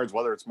the guards,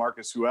 whether it's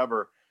Marcus,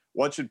 whoever?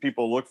 What should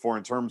people look for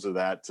in terms of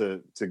that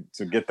to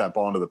get that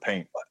ball into the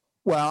paint?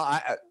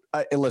 Well,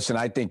 listen,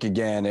 I think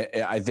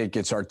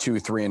it's our 2,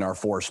 3, and our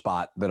 4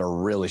 spot that are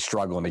really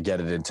struggling to get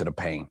it into the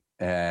paint.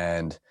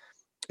 And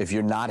if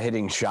you're not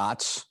hitting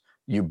shots,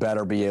 you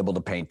better be able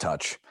to paint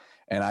touch.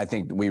 And I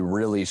think we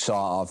really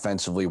saw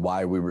offensively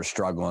why we were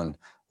struggling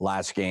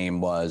last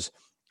game was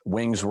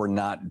wings were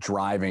not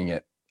driving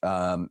it.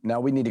 Now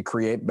we need to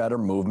create better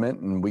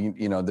movement, and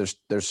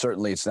there's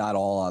certainly, it's not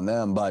all on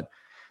them, but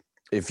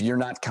if you're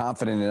not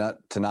confident enough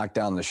to knock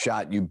down the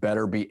shot, you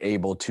better be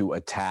able to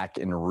attack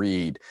and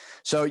read.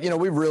 So, I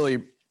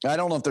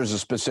don't know if there's a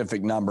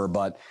specific number,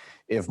 but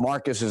if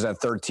Marcus is at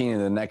 13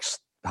 and the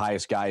next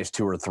highest guy is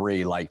 2 or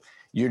 3, like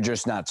you're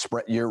just not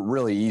spread. You're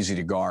really easy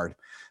to guard.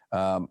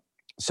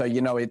 So,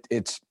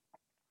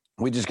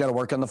 we just got to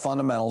work on the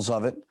fundamentals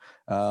of it.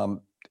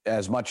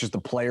 As much as the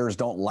players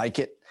don't like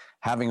it,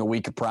 having a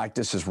week of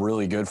practice is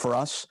really good for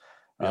us.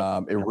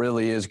 It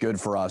really is good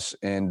for us.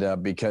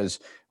 And because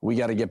we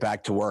got to get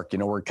back to work,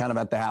 we're kind of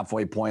at the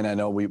halfway point. I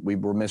know we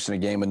were missing a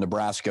game in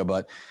Nebraska,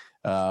 but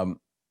a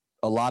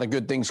lot of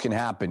good things can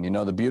happen.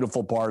 The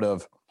beautiful part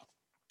of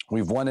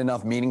we've won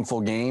enough meaningful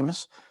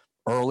games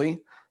early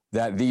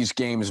that these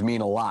games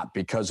mean a lot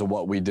because of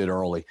what we did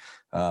early,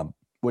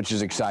 which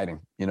is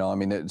exciting.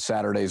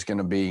 Saturday is going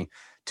to be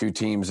 2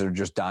 teams that are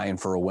just dying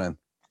for a win.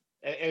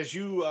 As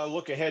you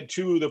look ahead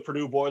to the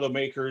Purdue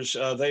Boilermakers,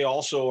 they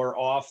also are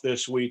off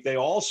this week. They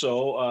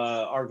also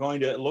are going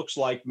to, it looks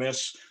like,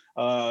 miss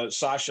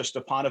Sasha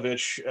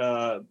Stepanovic,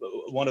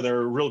 one of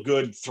their real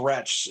good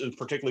threats,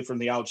 particularly from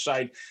the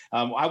outside.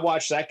 I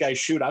watched that guy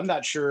shoot. I'm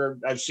not sure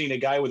I've seen a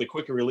guy with a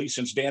quicker release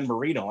since Dan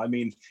Marino. I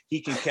mean,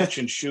 he can catch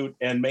and shoot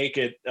and make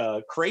it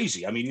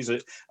crazy. I mean, he's a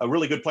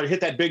really good player.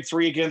 Hit that big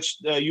 3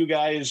 against you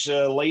guys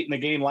late in the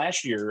game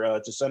last year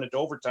to send it to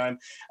overtime.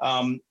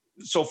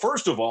 So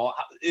first of all,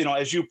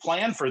 as you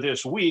plan for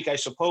this week, I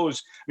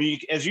suppose,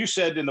 as you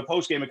said in the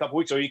postgame a couple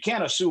weeks ago, you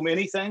can't assume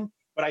anything,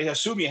 but I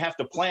assume you have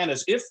to plan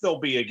as if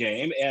there'll be a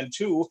game. And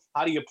 2,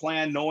 how do you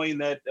plan knowing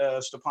that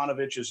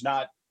Stepanovic is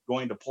not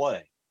going to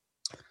play?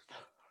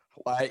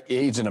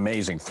 He's an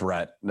amazing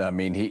threat. I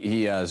mean,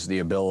 he has the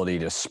ability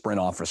to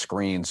sprint off of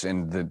screens,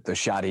 and the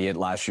shot he hit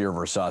last year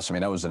versus us,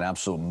 that was an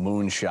absolute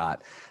moonshot.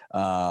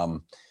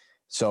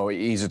 So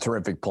he's a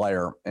terrific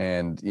player.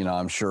 And,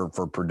 I'm sure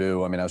for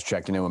Purdue, I was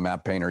checking in with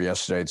Matt Painter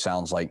yesterday. It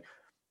sounds like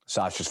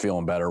Sasha's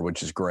feeling better,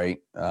 which is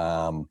great.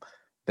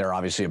 They're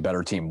obviously a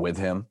better team with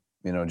him,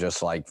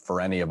 just like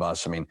for any of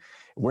us.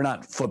 We're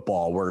not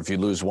football where if you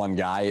lose one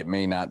guy, it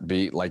may not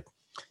be like,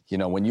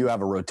 when you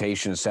have a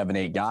rotation of 7,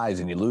 8 guys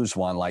and you lose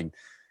one, like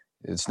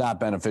it's not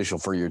beneficial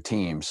for your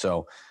team.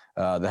 So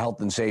the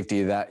health and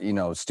safety of that,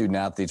 student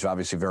athletes are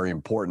obviously very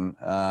important.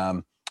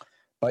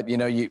 But,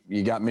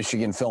 you got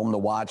Michigan film to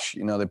watch.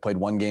 They played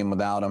 1 game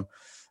without him.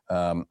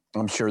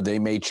 I'm sure they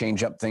may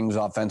change up things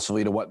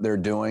offensively to what they're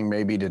doing,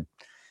 maybe to,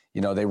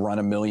 they run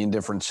a million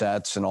different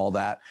sets and all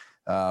that.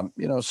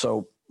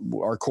 So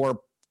our core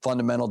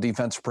fundamental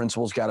defensive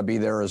principles got to be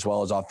there as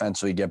well as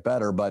offensively get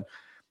better. But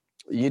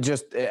you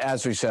just,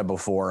 as we said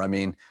before,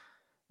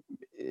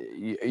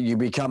 you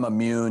become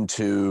immune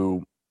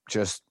to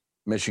just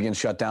Michigan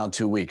shut down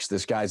 2 weeks.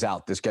 This guy's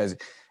out.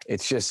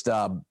 It's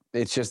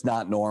just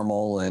not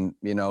normal. And,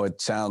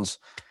 it sounds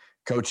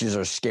coaches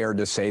are scared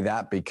to say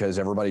that because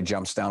everybody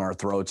jumps down our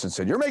throats and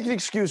said, you're making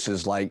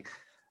excuses. Like,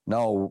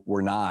 no,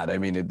 we're not.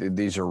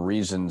 These are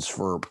reasons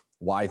for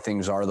why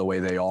things are the way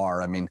they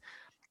are.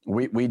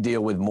 We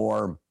deal with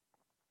more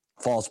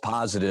false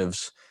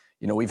positives.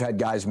 We've had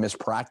guys miss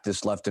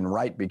practice left and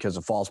right because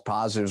of false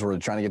positives where they're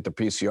trying to get the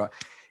PCR.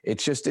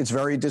 it's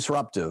very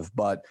disruptive,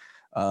 but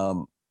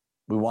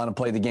we want to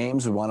play the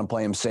games. We want to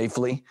play them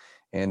safely.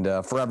 And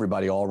for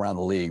everybody all around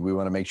the league, we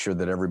want to make sure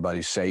that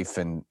everybody's safe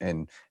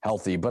and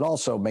healthy, but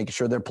also making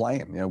sure they're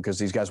playing, because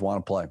these guys want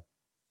to play.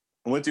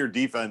 With your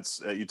defense,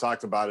 you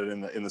talked about it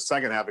in the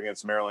second half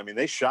against Maryland. I mean,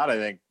 they shot, I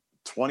think,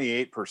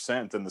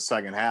 28% in the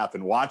second half.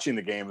 And watching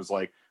the game was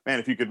like, man,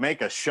 if you could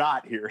make a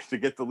shot here to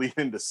get the lead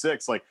into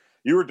 6, like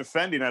you were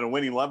defending at a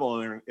winning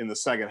level in the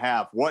second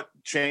half. What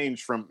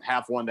changed from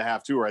half 1 to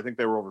half 2, where I think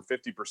they were over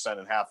 50%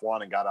 in half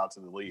 1 and got out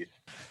to the lead?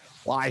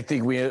 Well, I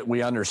think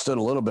we understood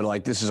a little bit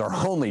like this is our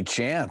only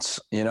chance,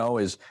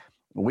 is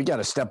we got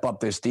to step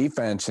up this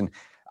defense. And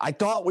I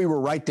thought we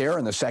were right there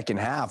in the second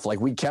half. Like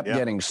we kept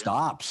getting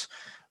stops,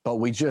 but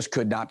we just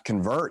could not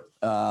convert,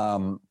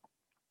 and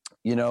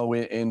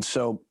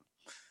so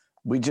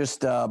we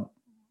just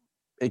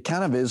it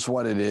kind of is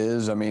what it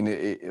is. I mean,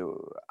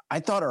 I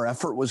thought our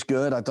effort was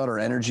good. I thought our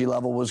energy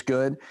level was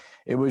good.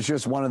 It was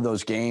just one of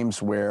those games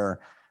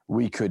where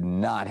we could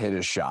not hit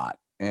a shot,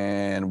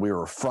 and we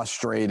were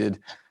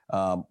frustrated.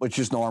 Which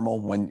is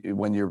normal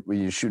when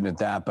you're shooting at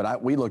that.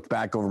 But we looked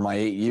back over my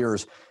 8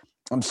 years,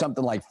 I'm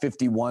something like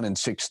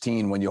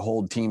 51-16 when you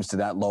hold teams to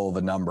that low of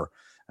a number.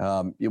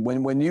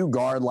 When you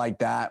guard like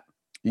that,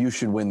 you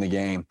should win the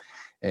game.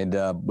 And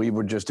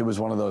it was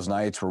one of those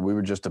nights where we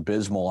were just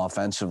abysmal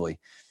offensively.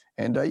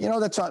 And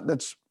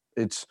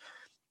it's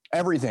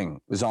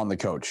everything is on the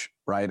coach,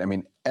 right? I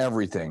mean,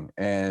 everything.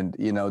 And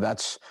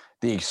that's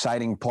the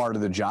exciting part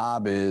of the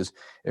job is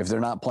if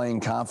they're not playing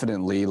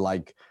confidently,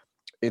 like,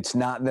 it's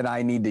not that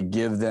I need to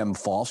give them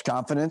false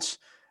confidence,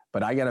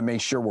 but I got to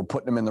make sure we're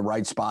putting them in the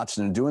right spots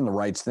and doing the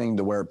right thing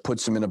to where it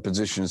puts them in a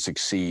position to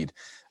succeed.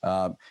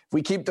 If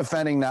we keep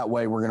defending that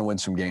way, we're going to win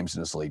some games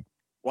in this league.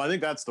 Well, I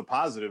think that's the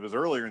positive is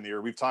earlier in the year,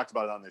 we've talked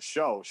about it on this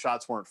show,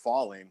 shots weren't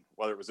falling,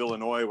 whether it was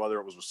Illinois, whether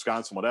it was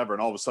Wisconsin, whatever.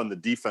 And all of a sudden the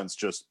defense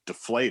just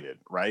deflated,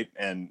 right?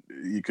 And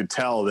you could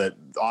tell that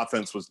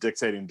offense was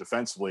dictating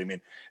defensively. I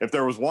mean, if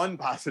there was one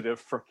positive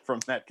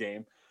from that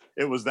game,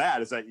 it was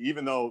that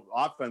even though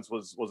offense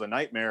was a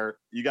nightmare,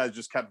 you guys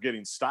just kept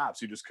getting stops.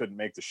 You just couldn't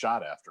make the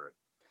shot after it.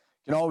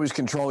 You can always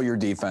control your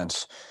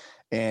defense.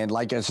 And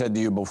like I said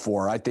to you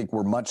before, I think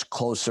we're much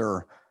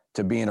closer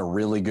to being a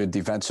really good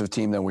defensive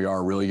team than we are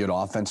a really good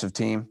offensive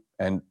team,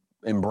 and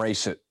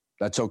embrace it.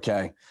 That's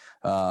okay.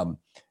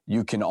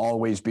 You can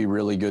always be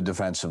really good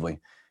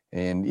defensively.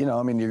 And, you're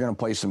going to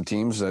play some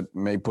teams that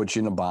may put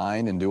you in a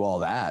bind and do all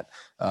that.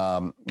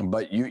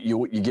 But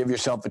you give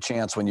yourself a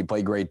chance when you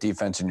play great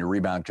defense and you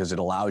rebound because it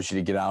allows you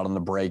to get out on the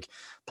break,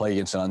 play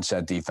against an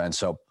unset defense.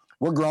 So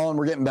we're growing.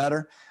 We're getting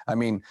better. I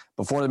mean,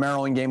 before the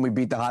Maryland game, we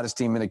beat the hottest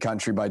team in the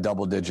country by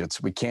double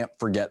digits. We can't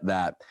forget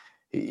that.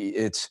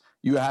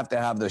 You have to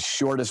have the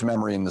shortest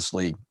memory in this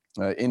league.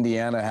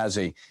 Indiana has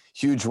a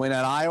huge win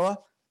at Iowa.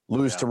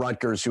 Lose to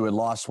Rutgers, who had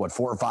lost, 4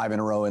 or 5 in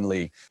a row in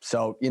league.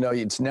 So,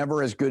 it's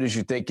never as good as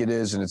you think it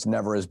is, and it's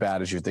never as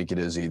bad as you think it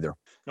is either.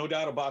 No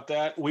doubt about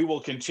that. We will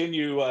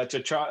continue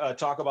to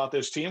talk about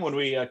this team. When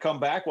we come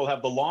back, we'll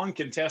have the long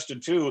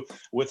contested 2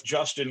 with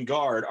Justin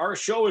Guard. Our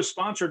show is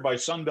sponsored by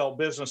Sunbelt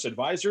Business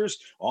Advisors.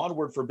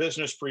 Onward for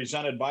Business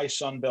presented by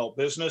Sunbelt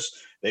Business.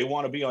 They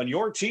want to be on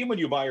your team when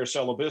you buy or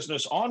sell a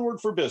business.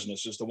 Onward for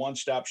Business is the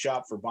one-stop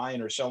shop for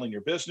buying or selling your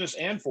business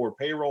and for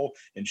payroll,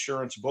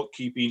 insurance,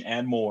 bookkeeping,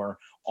 and more.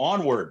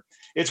 Onward.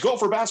 It's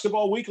Gopher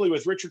Basketball Weekly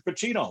with Richard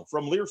Pitino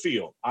from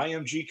Learfield,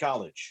 IMG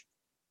College.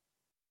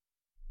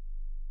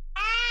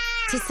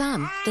 To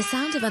some, the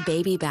sound of a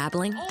baby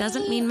babbling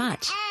doesn't mean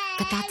much,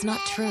 but that's not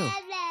true.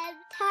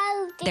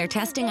 They're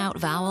testing out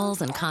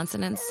vowels and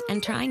consonants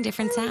and trying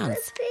different sounds.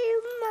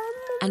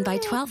 And by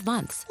 12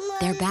 months,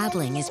 their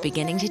babbling is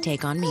beginning to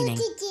take on meaning,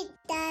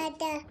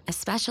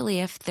 especially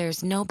if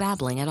there's no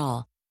babbling at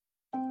all.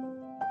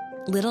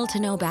 Little to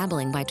no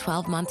babbling by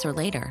 12 months or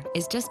later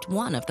is just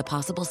one of the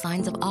possible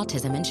signs of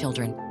autism in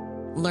children.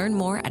 Learn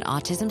more at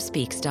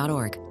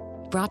autismspeaks.org.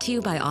 Brought to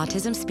you by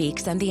Autism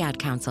Speaks and the Ad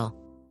Council.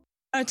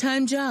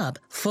 Part-time job,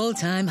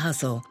 full-time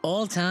hustle,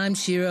 all-time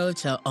Shiro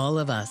to all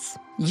of us.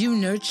 You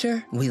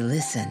nurture, we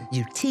listen.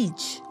 You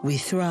teach, we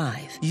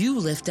thrive. You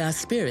lift our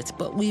spirits,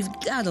 but we've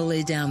got to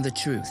lay down the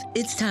truth.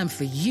 It's time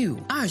for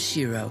you, our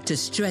Shiro, to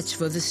stretch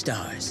for the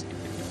stars.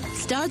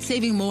 Start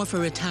saving more for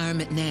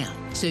retirement now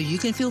so you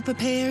can feel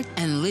prepared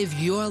and live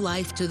your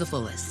life to the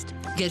fullest.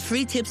 Get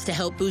free tips to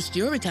help boost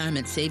your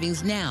retirement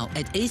savings now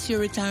at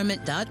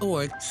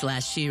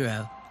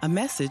aceyourretirement.org/Shiro. A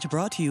message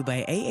brought to you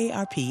by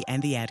AARP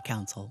and the Ad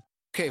Council.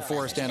 Okay,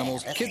 forest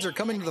animals, kids are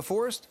coming to the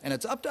forest, and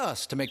it's up to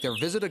us to make their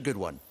visit a good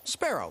one.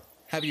 Sparrow,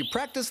 have you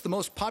practiced the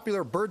most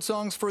popular bird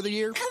songs for the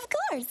year? Of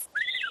course.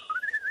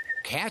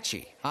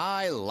 Catchy.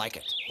 I like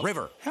it.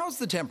 River, how's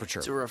the temperature?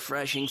 It's a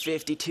refreshing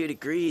 52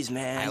 degrees,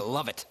 man. I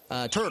love it.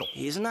 Turtle.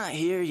 He's not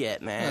here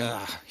yet, man.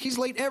 He's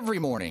late every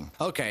morning.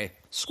 Okay.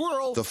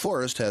 Squirrel. The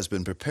forest has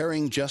been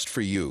preparing just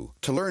for you.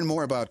 To learn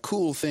more about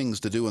cool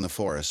things to do in the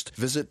forest,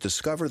 visit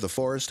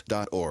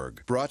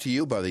discovertheforest.org. Brought to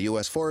you by the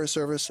U.S. Forest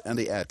Service and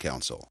the Ad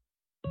Council.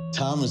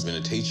 Tom has been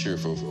a teacher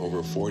for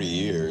over 40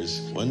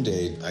 years. One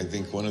day, I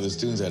think one of the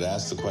students had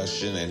asked the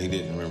question and he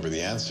didn't remember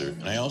the answer.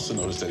 And I also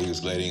noticed that he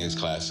was letting his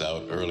class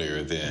out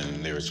earlier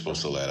than they were supposed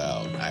to let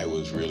out. I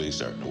was really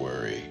starting to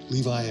worry.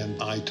 Levi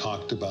and I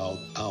talked about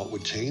how it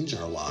would change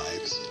our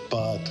lives,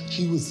 but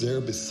he was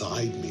there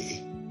beside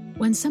me.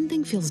 When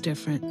something feels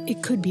different,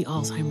 it could be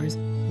Alzheimer's.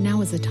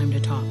 Now is the time to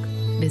talk.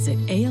 Visit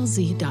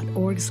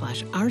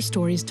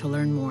alz.org/ourstories to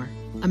learn more.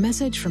 A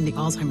message from the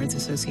Alzheimer's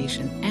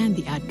Association and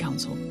the Ad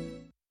Council.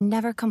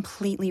 Never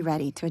completely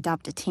ready to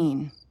adopt a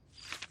teen.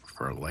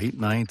 For late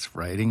nights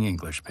writing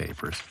English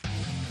papers.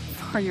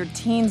 For your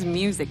teen's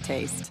music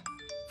taste.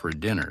 For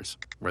dinners,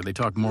 where they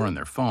talk more on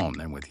their phone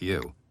than with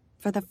you.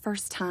 For the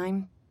first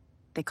time,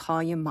 they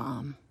call you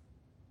Mom.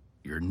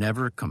 You're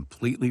never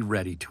completely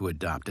ready to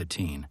adopt a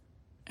teen,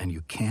 and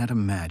you can't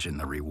imagine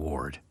the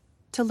reward.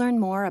 To learn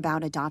more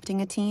about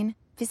adopting a teen,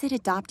 visit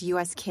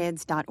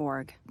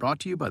adoptuskids.org. Brought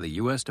to you by the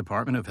U.S.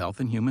 Department of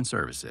Health and Human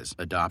Services,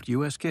 Adopt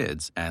U.S.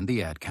 Kids, and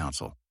the Ad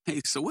Council.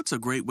 Hey, so what's a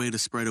great way to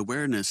spread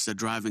awareness that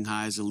driving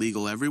high is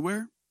illegal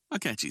everywhere? A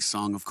catchy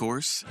song, of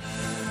course.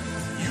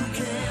 You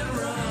can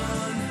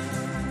run,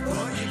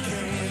 but you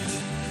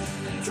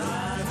can't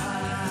drive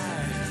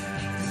high.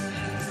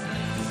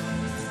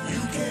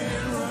 You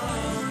can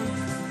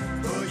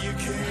run, but you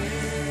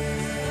can't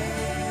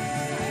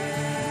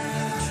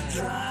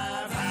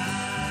drive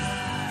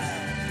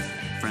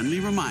high. Friendly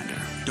reminder,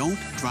 don't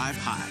drive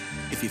high.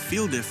 If you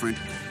feel different,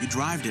 you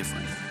drive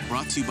different.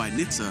 Brought to you by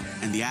NHTSA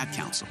and the Ad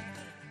Council.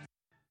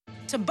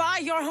 To buy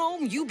your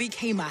home, you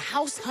became a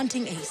house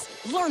hunting ace,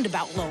 learned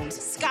about loans,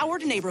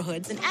 scoured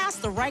neighborhoods, and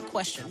asked the right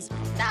questions.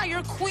 Now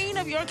you're queen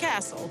of your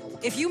castle.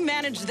 If you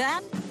manage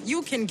that,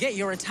 you can get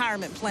your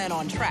retirement plan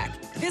on track.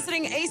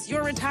 Visiting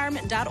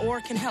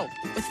aceyourretirement.org can help.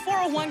 With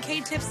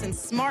 401k tips and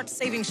smart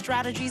saving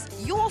strategies,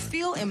 you'll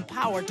feel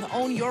empowered to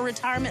own your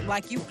retirement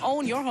like you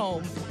own your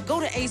home. Go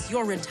to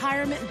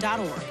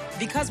aceyourretirement.org.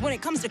 Because when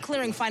it comes to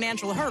clearing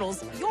financial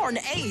hurdles, you're an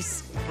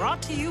ace.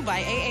 Brought to you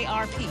by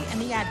AARP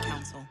and the Ad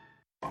Council.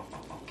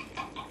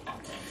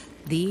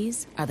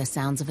 These are the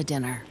sounds of a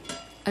dinner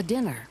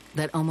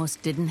that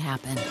almost didn't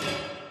happen.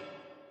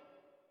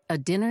 A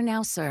dinner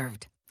now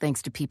served,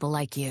 thanks to people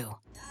like you.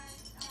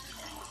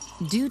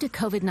 Due to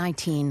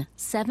COVID-19,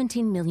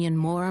 17 million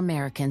more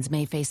Americans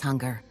may face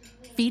hunger.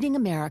 Feeding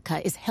America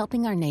is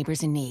helping our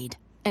neighbors in need.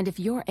 And if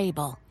you're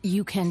able,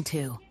 you can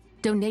too.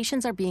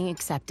 Donations are being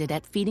accepted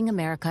at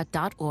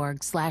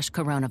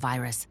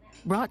feedingamerica.org/coronavirus.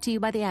 Brought to you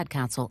by the Ad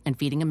Council and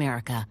Feeding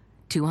America,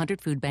 200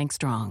 food banks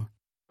strong.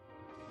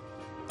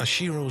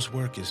 Ashiro's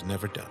work is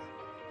never done.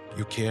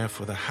 You care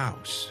for the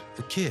house,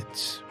 the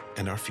kids,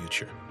 and our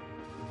future.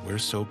 We're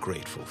so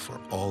grateful for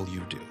all you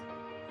do.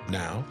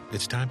 Now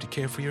it's time to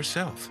care for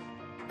yourself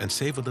and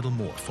save a little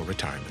more for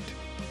retirement.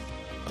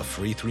 A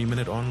free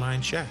 3-minute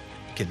online chat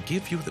can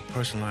give you the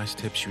personalized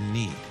tips you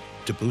need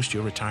to boost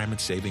your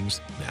retirement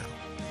savings now.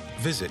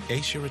 Visit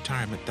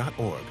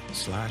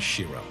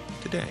aceyourretirement.org/Shiro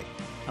today.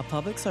 A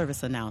public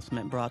service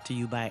announcement brought to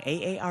you by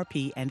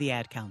AARP and the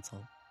Ad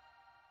Council.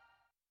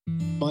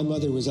 My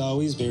mother was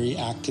always very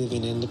active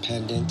and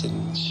independent,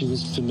 and she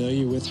was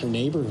familiar with her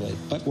neighborhood.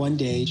 But one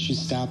day, she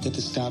stopped at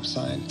the stop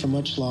sign for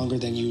much longer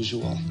than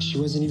usual. She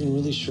wasn't even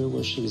really sure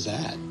where she was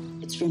at.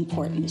 It's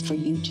important for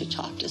you to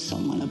talk to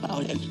someone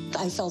about it.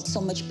 I felt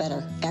so much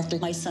better after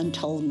my son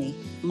told me,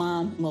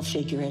 Mom, we'll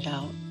figure it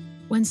out.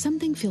 When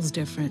something feels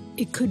different,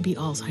 it could be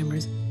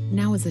Alzheimer's.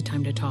 Now is the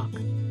time to talk.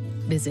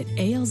 Visit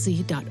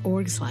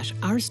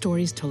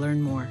alz.org/ourstories to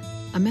learn more.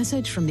 A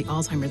message from the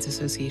Alzheimer's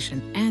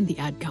Association and the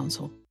Ad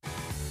Council.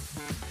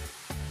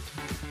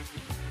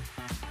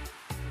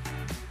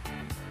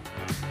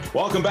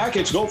 Welcome back.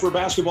 It's Gopher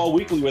Basketball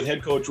Weekly with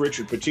head coach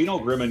Richard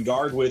Pitino. Grim and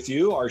Guard with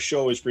you. Our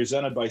show is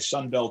presented by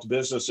Sunbelt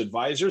Business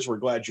Advisors. We're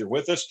glad you're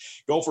with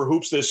us. Gopher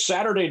Hoops this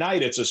Saturday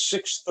night. It's a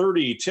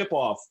 6:30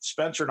 tip-off.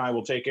 Spencer and I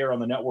will take air on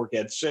the network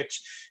at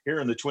 6. Here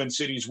in the Twin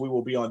Cities, we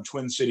will be on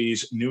Twin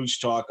Cities News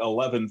Talk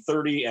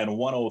 1130 and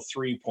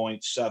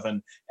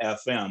 103.7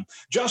 FM.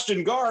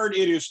 Justin Guard,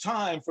 it is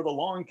time for the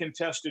long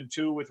contested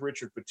 2 with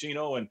Richard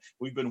Pitino, and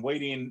we've been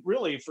waiting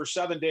really for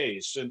 7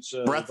 days since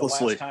the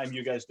last time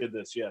you guys did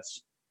this.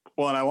 Yes.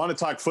 Well, and I want to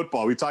talk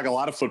football. We talk a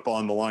lot of football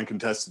in the long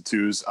contested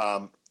 2s.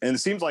 And it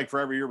seems like for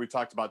every year we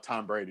talked about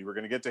Tom Brady. We're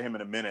going to get to him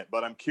in a minute.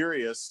 But I'm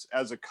curious,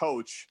 as a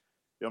coach,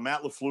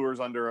 Matt LaFleur's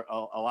under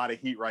a lot of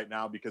heat right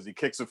now because he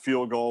kicks a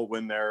field goal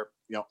when they're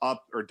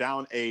up or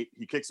down 8.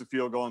 He kicks a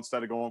field goal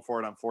instead of going for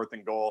it on 4th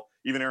and goal.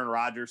 Even Aaron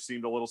Rodgers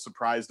seemed a little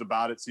surprised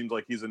about it. Seems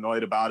like he's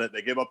annoyed about it.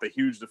 They gave up a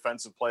huge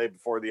defensive play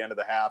before the end of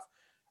the half.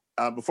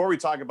 Before we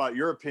talk about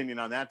your opinion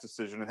on that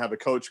decision and have a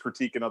coach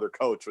critique another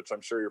coach, which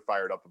I'm sure you're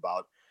fired up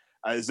about,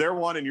 is there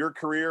one in your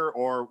career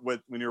or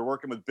when you're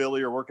working with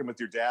Billy or working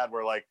with your dad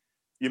where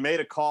you made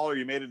a call or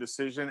you made a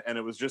decision and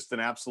it was just an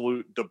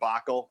absolute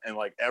debacle and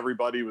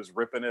everybody was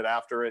ripping it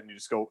after it and you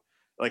just go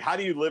how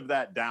do you live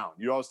that down?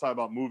 You always talk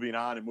about moving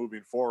on and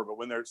moving forward, but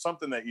when there's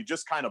something that you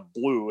just kind of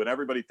blew and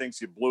everybody thinks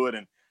you blew it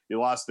and you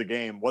lost the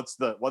game, what's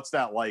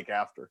that like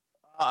after?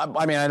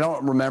 I mean, I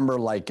don't remember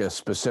like a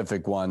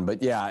specific one,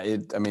 but yeah,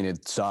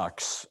 it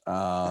sucks.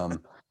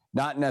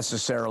 Not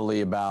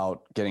necessarily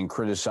about getting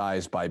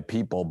criticized by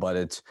people, but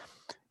it's,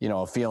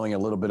 a feeling a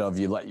little bit of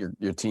you let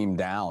your team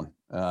down.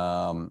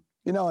 And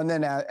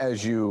then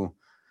as you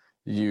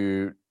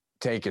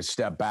take a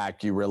step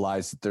back, you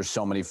realize that there's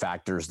so many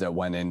factors that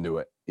went into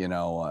it,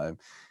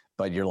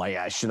 but you're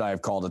like, should I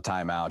have called a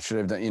timeout? Should I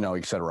have done,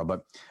 et cetera.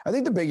 But I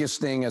think the biggest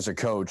thing as a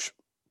coach,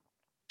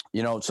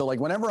 so like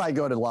whenever I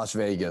go to Las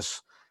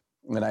Vegas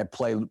and I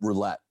play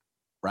roulette,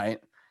 right?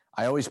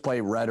 I always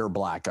play red or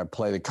black. I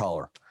play the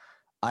color.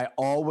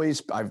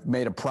 I've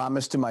made a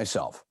promise to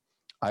myself.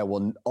 I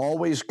will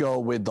always go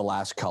with the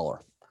last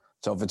color.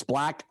 So if it's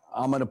black,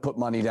 I'm going to put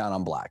money down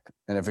on black.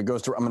 And if it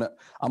goes through,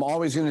 I'm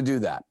always going to do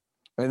that.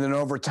 And then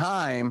over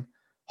time,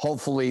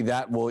 hopefully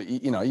that will,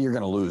 you're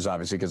going to lose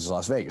obviously because it's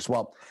Las Vegas.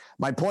 Well,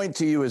 my point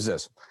to you is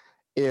this.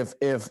 If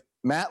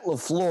Matt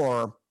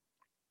LaFleur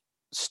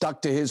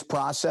stuck to his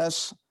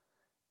process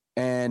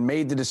and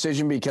made the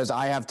decision because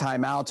I have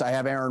timeouts, I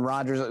have Aaron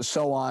Rodgers,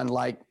 so on,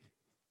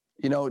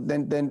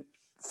 then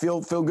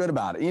feel good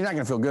about it. You're not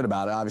going to feel good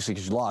about it, obviously,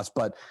 because you lost,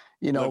 but,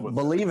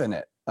 believe in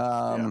it.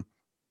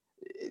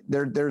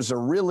 There's a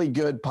really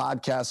good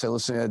podcast I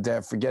listened to today.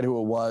 I forget who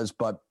it was,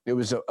 but it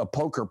was a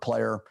poker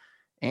player.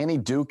 Annie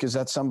Duke, is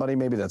that somebody?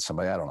 Maybe that's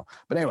somebody. I don't know.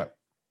 But anyway,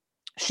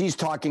 she's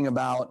talking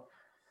about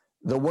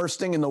the worst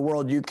thing in the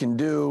world you can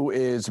do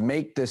is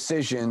make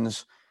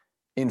decisions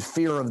in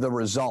fear of the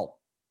result.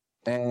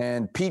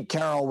 And Pete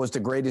Carroll was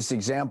the greatest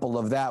example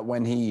of that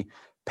when he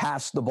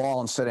passed the ball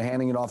instead of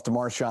handing it off to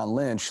Marshawn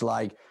Lynch.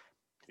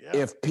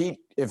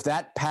 If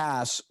that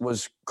pass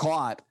was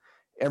caught,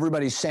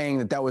 everybody's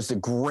saying that was the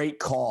great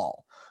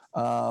call.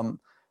 You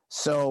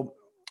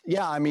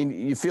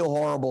feel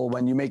horrible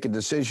when you make a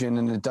decision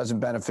and it doesn't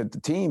benefit the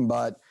team,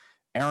 but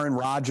Aaron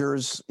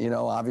Rodgers,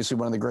 obviously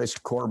one of the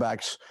greatest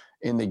quarterbacks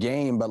in the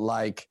game, but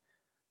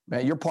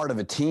man, you're part of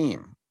a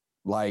team.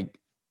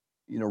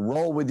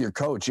 Roll with your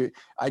coach.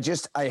 I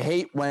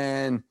hate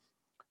when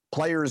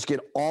players get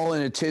all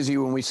in a tizzy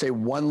when we say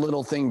one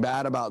little thing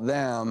bad about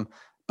them,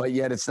 but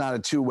yet it's not a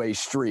two-way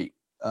street.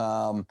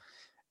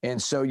 And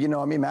so,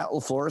 Matt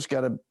LaFleur's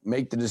got to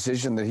make the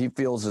decision that he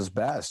feels is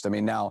best.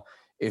 Now,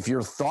 if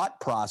your thought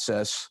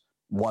process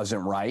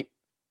wasn't right,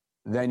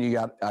 then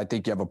I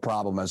think you have a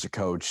problem as a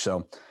coach.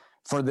 So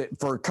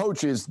for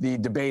coaches, the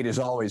debate is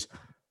always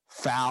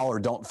foul or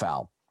don't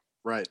foul.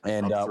 Right.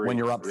 And when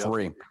you're up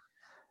 3,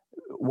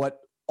 what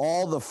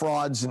all the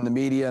frauds in the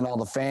media and all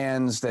the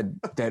fans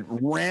that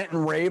rant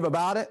and rave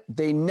about it,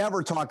 they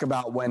never talk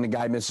about when the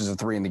guy misses a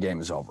 3 and the game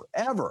is over,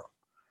 ever.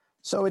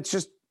 So it's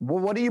just, well,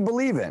 what do you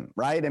believe in,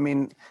 right?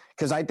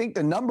 Because I think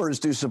the numbers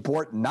do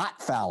support not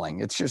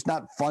fouling. It's just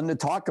not fun to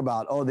talk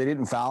about, they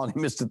didn't foul and he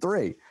missed a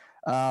 3.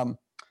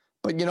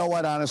 But you know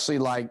what, honestly,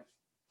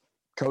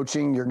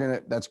 coaching, you're going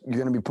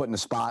to be put in a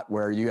spot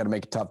where you got to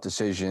make a tough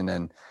decision.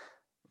 And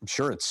I'm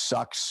sure it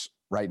sucks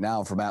right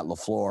now for Matt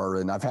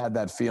LaFleur. And I've had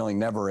that feeling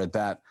never at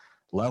that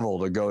level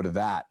to go to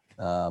that.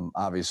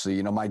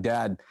 Obviously, my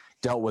dad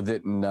dealt with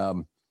it in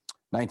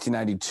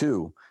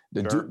 1992,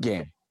 the Duke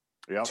game.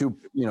 Yep.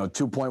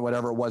 2 point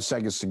whatever it was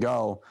seconds to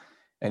go,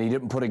 and he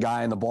didn't put a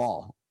guy in the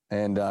ball,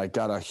 and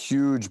got a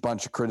huge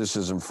bunch of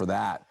criticism for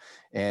that.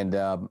 And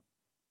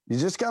you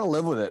just got to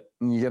live with it,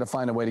 and you got to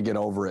find a way to get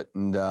over it,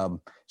 and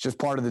it's just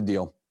part of the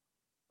deal.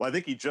 Well, I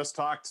think he just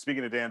talked.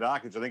 Speaking of Dan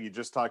Dockich, I think he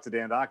just talked to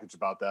Dan Dockich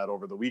about that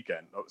over the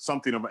weekend.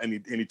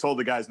 And he told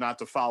the guys not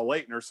to foul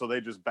Leitner, so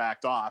they just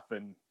backed off,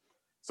 and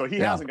so he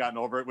hasn't gotten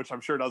over it, which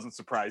I'm sure doesn't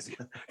surprise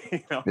you.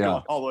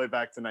 Going all the way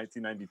back to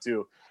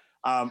 1992.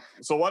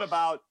 So what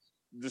about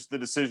just the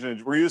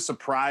decision? Were you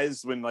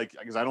surprised when,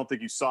 because I don't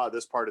think you saw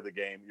this part of the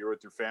game, you were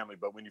with your family,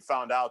 but when you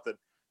found out that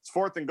it's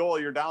 4th and goal,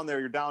 you're down there,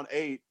 you're down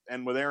 8,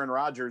 and with Aaron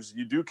Rodgers,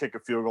 you do kick a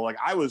field goal.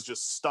 I was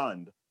just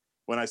stunned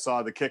when I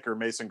saw the kicker,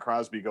 Mason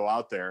Crosby, go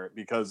out there,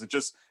 because it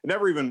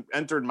never even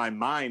entered my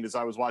mind as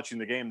I was watching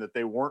the game that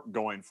they weren't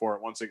going for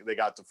it once they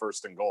got to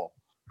 1st and goal.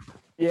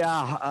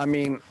 Yeah.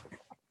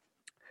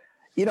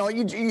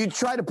 You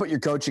try to put your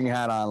coaching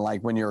hat on,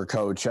 when you're a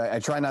coach. I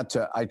try not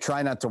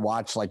to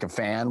watch like a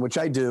fan, which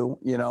I do,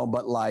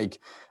 but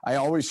I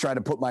always try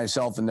to put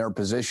myself in their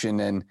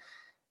position. And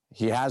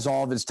he has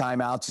all of his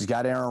timeouts. He's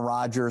got Aaron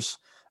Rodgers.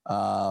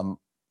 I'm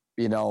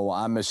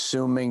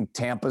assuming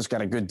Tampa's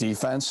got a good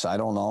defense. I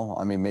don't know.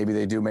 Maybe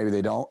they do, maybe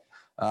they don't.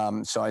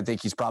 So I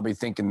think he's probably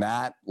thinking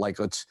that,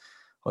 let's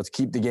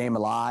keep the game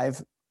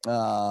alive.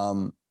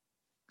 So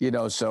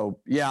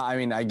yeah,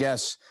 I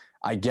guess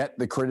I get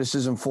the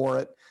criticism for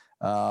it.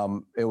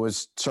 It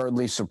was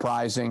certainly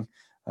surprising.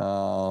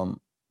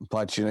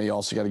 But, you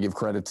also got to give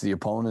credit to the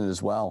opponent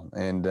as well.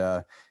 And,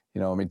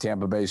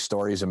 Tampa Bay's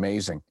story is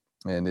amazing.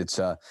 And it's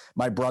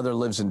my brother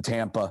lives in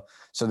Tampa,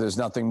 so there's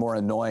nothing more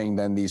annoying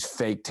than these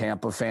fake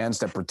Tampa fans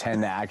that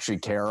pretend to actually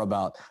care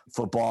about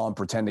football and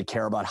pretend to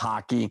care about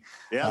hockey.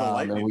 Yeah,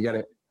 and we got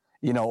to,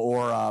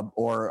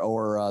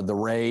 or the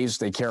Rays,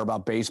 they care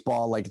about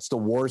baseball. It's the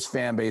worst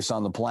fan base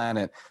on the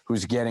planet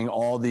who's getting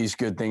all these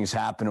good things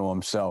happen to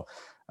them. So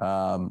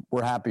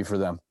we're happy for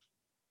them.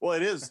 Well,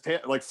 it is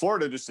like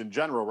Florida just in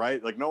general,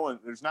 right? Like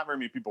there's not very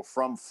many people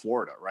from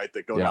Florida, right,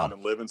 that go down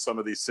and live in some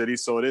of these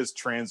cities. So it is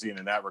transient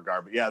in that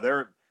regard. But yeah,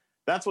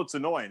 that's what's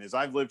annoying is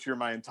I've lived here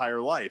my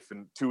entire life.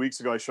 And 2 weeks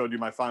ago, I showed you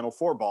my Final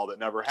Four ball that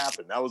never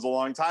happened. That was a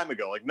long time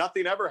ago. Like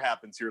nothing ever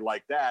happens here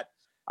like that.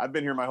 I've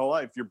been here my whole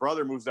life. Your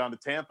brother moves down to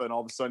Tampa and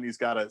all of a sudden he's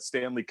got a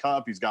Stanley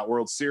Cup. He's got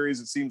World Series.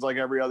 It seems like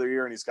every other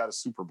year and he's got a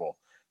Super Bowl.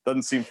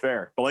 Doesn't seem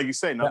fair. But like you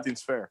say,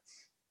 nothing's fair.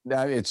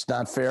 No, it's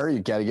not fair. You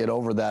got to get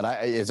over that.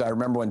 I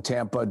remember when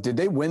Tampa, did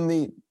they won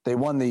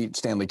the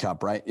Stanley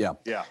Cup, right? Yeah.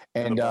 Yeah.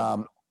 And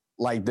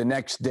like the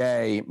next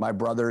day, my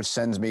brother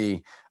sends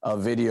me a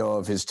video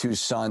of his two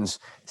sons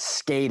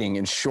skating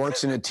in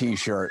shorts and a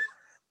t-shirt.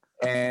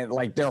 And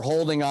like they're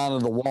holding on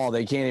to the wall.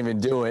 They can't even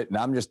do it. And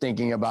I'm just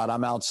thinking about,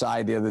 I'm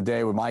outside the other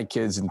day with my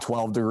kids in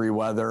 12-degree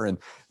weather and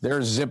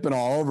they're zipping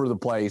all over the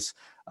place.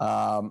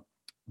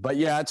 But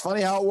yeah, it's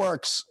funny how it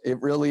works.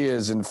 It really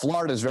is. And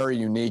Florida is very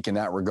unique in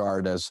that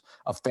regard as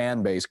a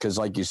fan base. Cause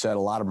like you said, a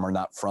lot of them are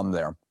not from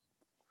there.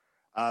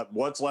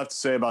 What's left to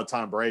say about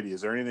Tom Brady?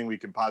 Is there anything we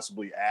can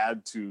possibly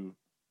add to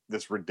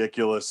this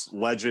ridiculous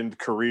legend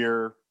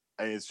career?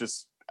 I mean, it's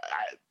just,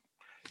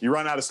 you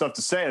run out of stuff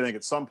to say, I think,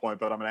 at some point,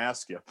 but I'm going to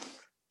ask you.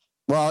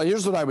 Well,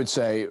 here's what I would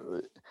say.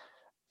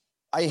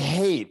 I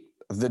hate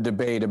the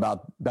debate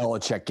about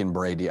Belichick and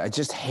Brady. I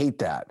just hate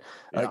that.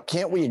 Yeah.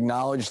 Can't we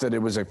acknowledge that it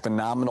was a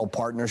phenomenal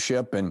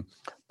partnership and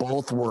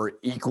both were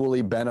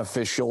equally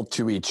beneficial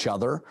to each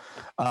other?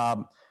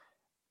 I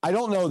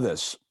don't know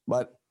this,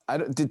 but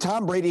did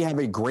Tom Brady have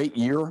a great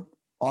year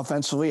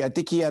offensively? I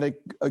think he had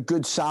a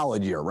good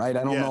solid year, right?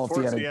 I don't know if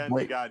he had a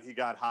great... he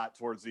got hot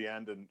towards the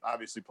end and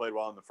obviously played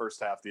well in the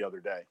first half the other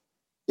day.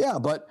 Yeah,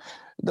 but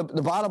the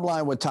bottom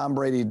line, what Tom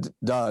Brady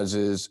does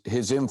is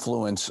his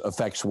influence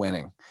affects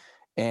winning.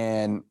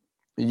 And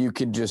you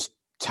can just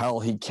tell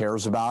he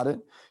cares about it.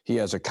 He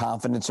has a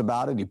confidence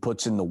about it. He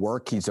puts in the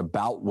work. He's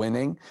about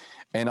winning.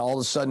 And all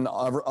of a sudden,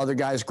 other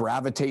guys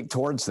gravitate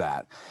towards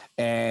that.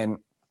 And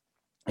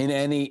in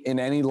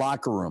any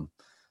locker room,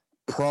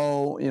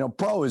 pro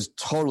is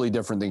totally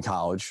different than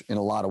college in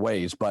a lot of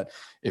ways. But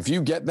if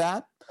you get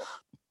that,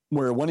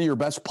 where one of your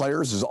best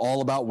players is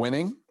all about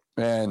winning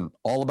and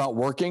all about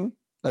working,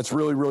 that's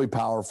really, really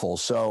powerful.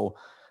 So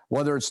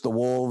whether it's the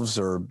Wolves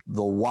or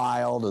the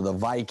Wild or the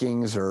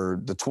Vikings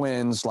or the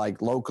Twins, like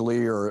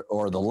locally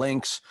or the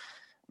Lynx,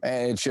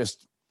 it's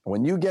just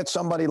when you get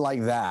somebody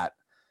like that,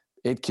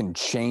 it can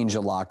change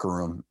a locker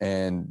room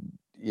and,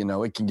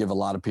 it can give a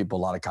lot of people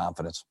a lot of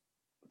confidence.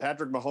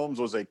 Patrick Mahomes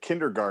was a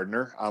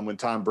kindergartner when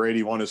Tom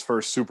Brady won his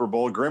first Super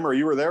Bowl. Grimmer,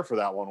 you were there for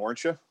that one,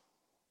 weren't you?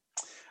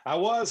 I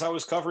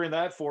was covering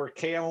that for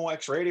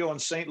KMOX Radio in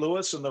St.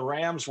 Louis, and the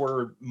Rams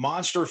were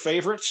monster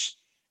favorites.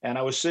 And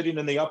I was sitting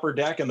in the upper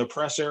deck in the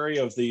press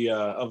area of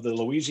the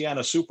Louisiana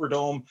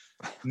Superdome,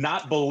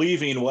 not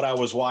believing what I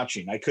was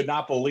watching. I could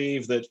not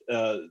believe that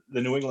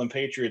the New England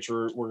Patriots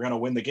were going to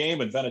win the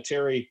game, and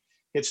Vinatieri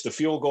hits the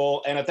field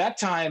goal. And at that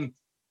time,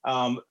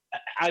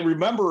 I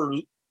remember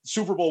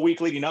Super Bowl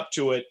week leading up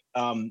to it,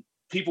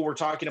 people were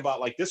talking about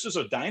like, this is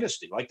a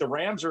dynasty. Like the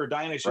Rams are a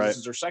dynasty. Right. This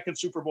is their second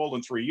Super Bowl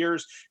in 3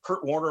 years.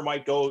 Kurt Warner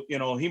might go,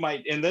 he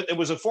might, and it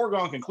was a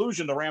foregone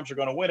conclusion. The Rams are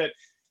going to win it.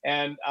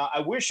 And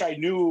I wish I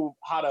knew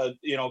how to,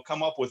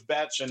 come up with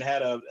bets and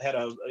had a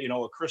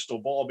crystal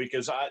ball,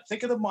 because I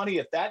think of the money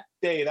at that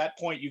day, that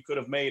point you could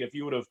have made if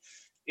you would have,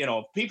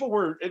 people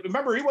were,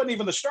 remember, he wasn't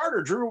even the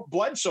starter. Drew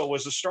Bledsoe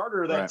was the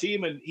starter of that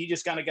team. And he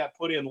just kind of got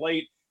put in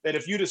late. That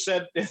if you'd have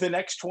said in the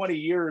next 20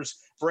 years,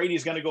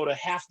 Brady's going to go to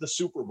half the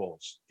Super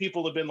Bowls,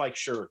 people have been like,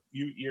 sure,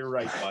 you're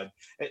right, bud.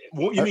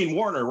 You mean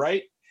Warner,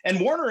 right?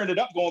 And Warner ended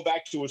up going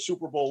back to a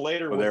Super Bowl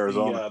later with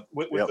Arizona.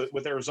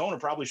 With Arizona,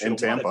 probably should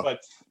have won it.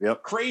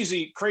 But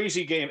crazy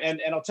game.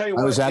 And I'll tell you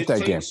what. I was at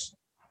that game.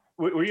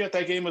 Were you at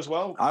that game as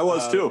well? I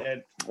was too.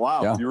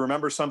 Wow. Yeah. You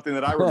remember something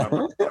that I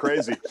remember.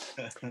 Crazy.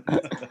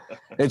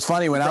 It's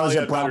funny. When I was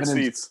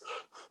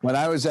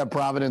at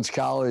Providence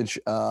College,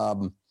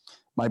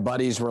 my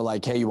buddies were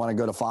like, hey, you want to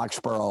go to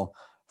Foxborough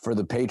for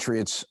the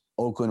Patriots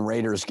Oakland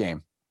Raiders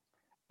game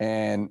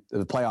and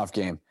the playoff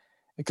game?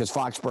 Because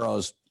Foxborough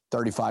is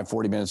 35,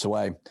 40 minutes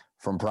away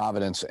from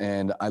Providence.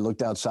 And I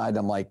looked outside and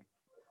I'm like,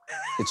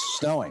 it's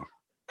snowing.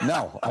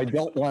 No, I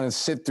don't want to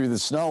sit through the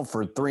snow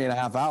for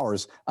 3.5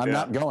 hours. I'm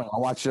not going.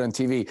 I'll watch it on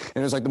TV. And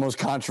it was like the most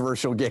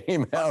controversial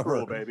game ever. Tuck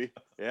rule, baby.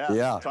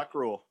 Yeah. Tuck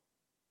rule.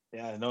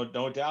 Yeah,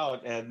 no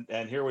doubt.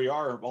 And here we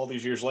are all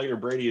these years later.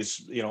 Brady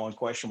is,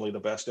 unquestionably the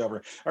best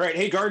ever. All right.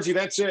 Hey, Guardsy,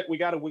 that's it. We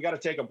got to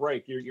take a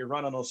break. You're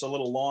running us a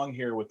little long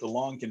here with the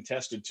long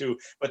contested too,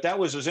 but that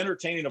was as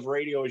entertaining of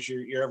radio as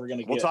you're ever going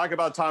to get. We'll talk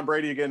about Tom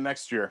Brady again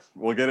next year.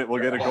 We'll get it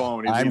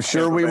going. I'm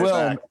sure we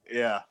will. Back.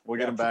 Yeah. We'll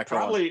get him back.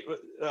 Probably.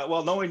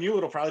 Well, knowing you,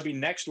 it'll probably be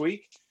next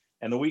week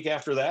and the week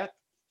after that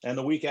and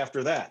the week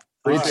after that.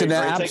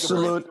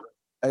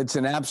 It's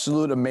an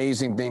absolute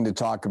amazing thing to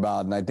talk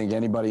about, and I think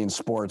anybody in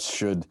sports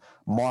should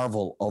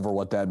marvel over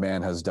what that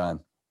man has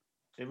done.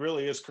 It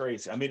really is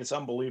crazy. I mean, it's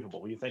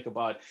unbelievable when you think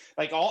about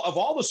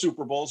all the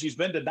Super Bowls, he's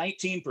been to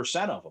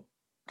 19% of them,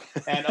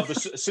 and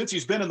since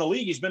he's been in the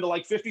league, he's been to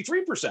like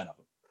 53% of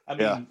them. I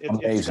mean,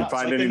 you can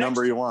find any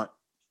number you want.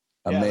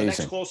 Yeah, Amazing. the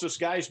next closest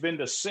guy's been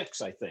to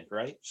 6, I think,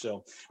 right?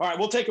 So, all right,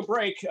 we'll take a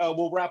break.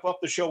 We'll wrap up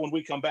the show when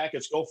we come back.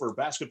 It's Gopher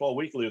Basketball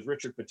Weekly with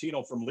Richard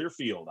Pitino from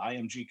Learfield,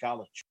 IMG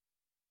College.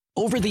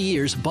 Over the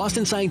years,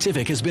 Boston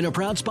Scientific has been a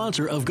proud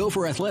sponsor of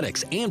Gopher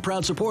Athletics and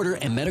proud supporter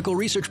and medical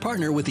research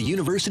partner with the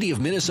University of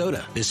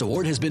Minnesota. This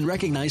award has been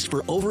recognized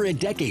for over a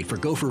decade for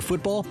Gopher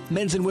football,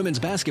 men's and women's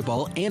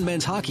basketball, and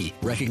men's hockey,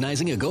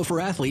 recognizing a Gopher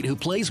athlete who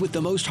plays with the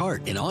most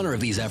heart. In honor of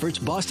these efforts,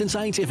 Boston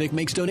Scientific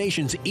makes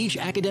donations each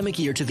academic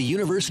year to the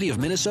University of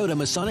Minnesota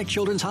Masonic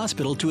Children's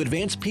Hospital to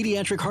advance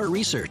pediatric heart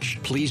research.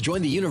 Please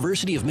join the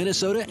University of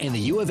Minnesota and the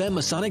U of M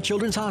Masonic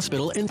Children's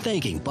Hospital in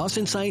thanking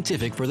Boston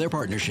Scientific for their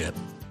partnership.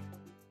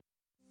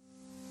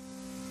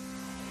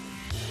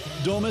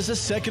 Don't miss a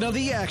second of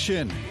the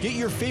action. Get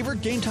your favorite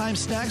game time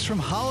snacks from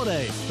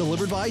Holiday,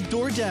 delivered by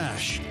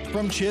DoorDash.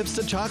 From chips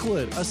to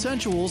chocolate,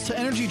 essentials to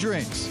energy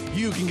drinks,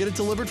 you can get it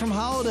delivered from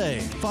Holiday.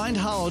 Find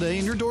Holiday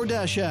in your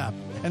DoorDash app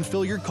and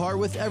fill your car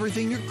with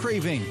everything you're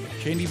craving.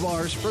 Candy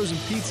bars, frozen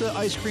pizza,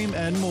 ice cream,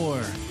 and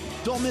more.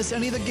 Don't miss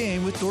any of the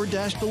game with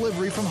DoorDash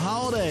delivery from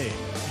Holiday.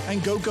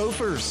 And go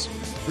Gophers.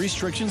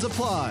 Restrictions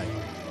apply.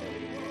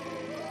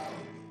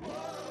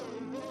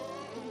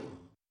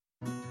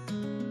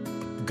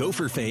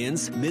 Gopher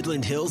fans,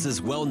 Midland Hills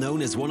is well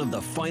known as one of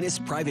the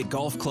finest private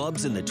golf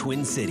clubs in the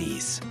Twin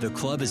Cities. The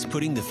club is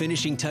putting the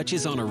finishing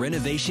touches on a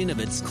renovation of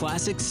its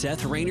classic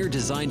Seth Rayner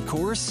designed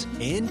course,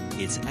 and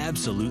it's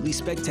absolutely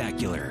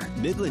spectacular.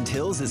 Midland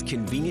Hills is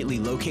conveniently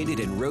located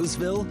in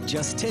Roseville,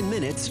 just 10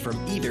 minutes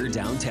from either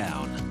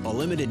downtown. A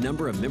limited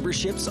number of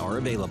memberships are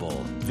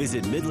available.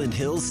 Visit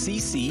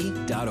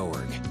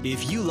MidlandHillsCC.org.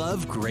 If you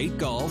love great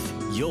golf,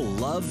 you'll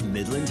love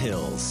Midland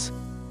Hills.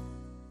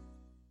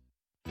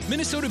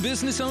 Minnesota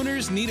business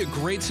owners need a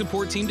great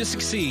support team to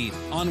succeed.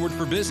 Onward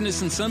for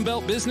Business and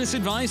Sunbelt Business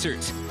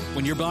Advisors.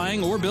 When you're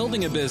buying or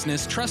building a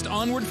business, trust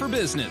Onward for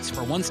Business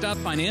for one-stop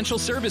financial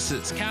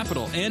services,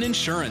 capital, and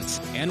insurance.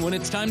 And when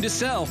it's time to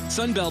sell,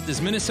 Sunbelt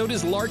is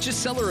Minnesota's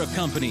largest seller of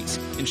companies,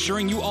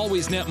 ensuring you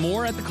always net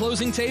more at the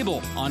closing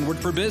table. Onward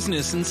for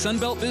Business and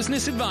Sunbelt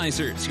Business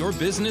Advisors, your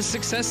business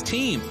success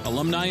team.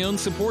 Alumni-owned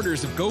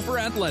supporters of Gopher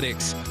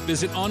Athletics.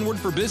 Visit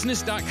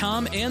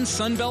onwardforbusiness.com and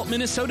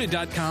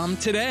sunbeltminnesota.com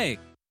today.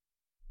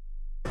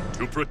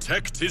 To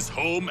protect his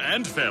home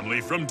and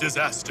family from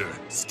disaster,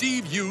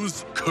 Steve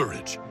used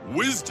courage,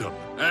 wisdom,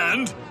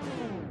 and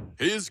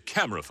his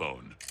camera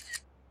phone.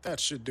 That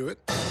should do it.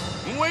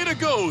 Way to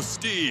go,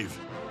 Steve!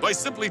 By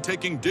simply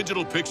taking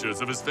digital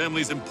pictures of his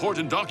family's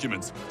important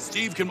documents,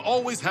 Steve can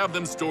always have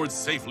them stored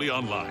safely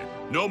online,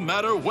 no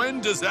matter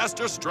when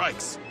disaster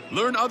strikes.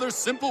 Learn other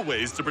simple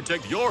ways to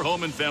protect your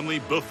home and family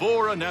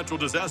before a natural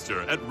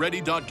disaster at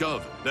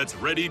ready.gov. That's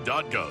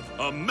ready.gov.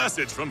 A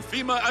message from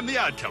FEMA and the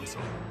Ad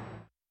Council.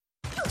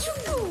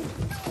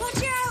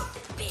 Watch out!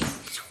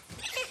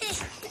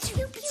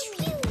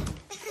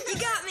 You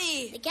got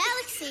me! The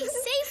galaxy is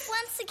safe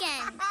once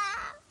again.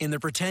 In the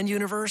pretend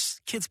universe,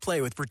 kids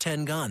play with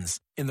pretend guns.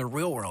 In the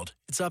real world,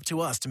 it's up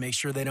to us to make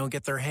sure they don't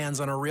get their hands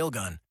on a real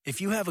gun.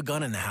 If you have a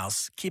gun in the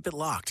house, keep it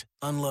locked,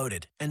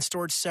 unloaded, and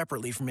stored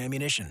separately from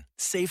ammunition.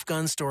 Safe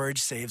gun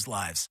storage saves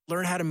lives.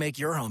 Learn how to make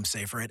your home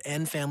safer at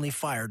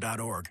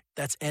endfamilyfire.org.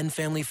 That's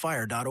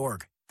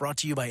endfamilyfire.org. Brought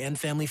to you by End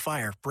Family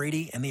Fire,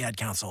 Brady, and the Ad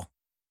Council.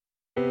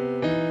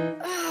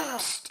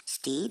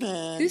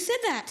 Steven. Who said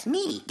that?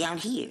 Me, down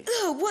here.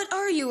 Ugh, what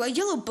are you, a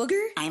yellow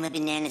booger? I'm a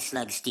banana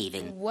slug,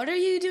 Steven. What are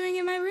you doing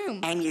in my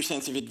room? I'm your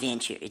sense of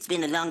adventure. It's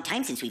been a long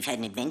time since we've had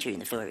an adventure in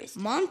the forest.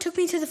 Mom took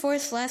me to the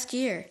forest last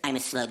year. I'm a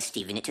slug,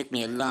 Steven. It took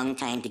me a long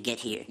time to get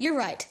here. You're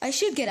right. I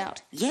should get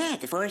out. Yeah,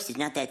 the forest is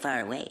not that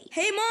far away.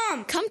 Hey,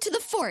 Mom! Come to the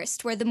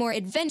forest where the more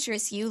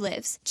adventurous you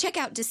lives. Check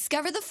out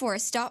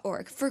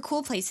discovertheforest.org for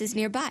cool places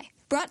nearby.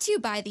 Brought to you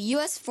by the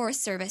U.S.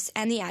 Forest Service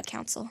and the Ad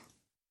Council.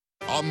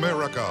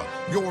 America,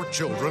 your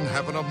children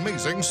have an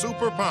amazing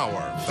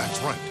superpower.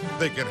 That's right.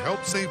 They can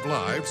help save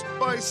lives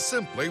by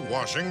simply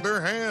washing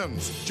their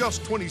hands.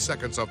 Just 20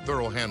 seconds of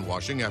thorough hand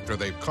washing after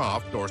they've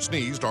coughed or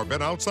sneezed or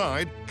been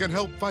outside can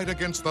help fight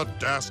against the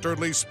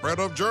dastardly spread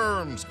of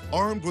germs.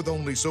 Armed with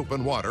only soap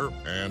and water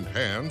and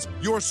hands,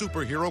 your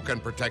superhero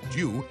can protect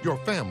you, your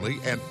family,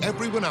 and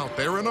everyone out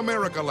there in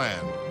America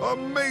land.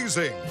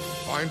 Amazing!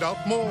 Find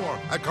out more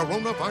at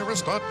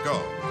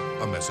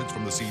coronavirus.gov. A message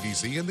from the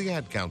CDC and the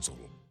Ad Council.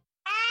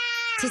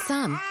 To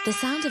some, the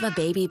sound of a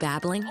baby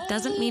babbling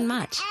doesn't mean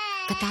much,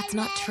 but that's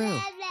not true.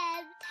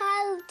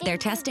 They're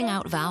testing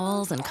out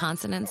vowels and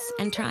consonants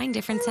and trying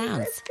different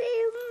sounds.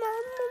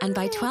 And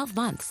by 12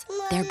 months,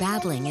 their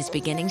babbling is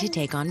beginning to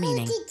take on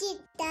meaning,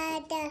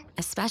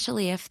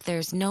 especially if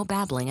there's no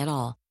babbling at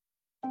all.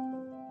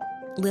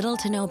 Little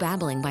to no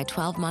babbling by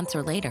 12 months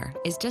or later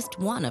is just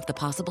one of the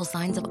possible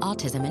signs of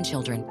autism in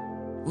children.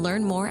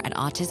 Learn more at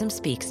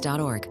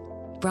autismspeaks.org.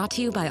 Brought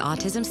to you by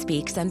Autism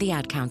Speaks and the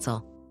Ad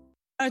Council.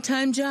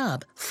 Part-time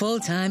job,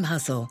 full-time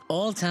hustle,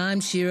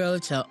 all-time Shiro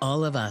to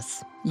all of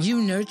us.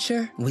 You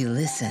nurture, we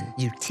listen.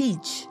 You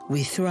teach,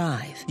 we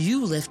thrive.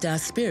 You lift our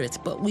spirits,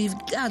 but we've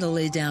got to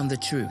lay down the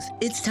truth.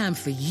 It's time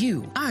for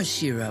you, our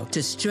Shiro,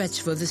 to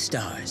stretch for the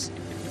stars.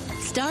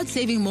 Start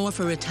saving more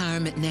for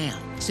retirement now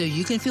so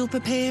you can feel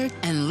prepared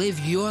and live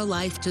your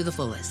life to the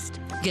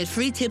fullest. Get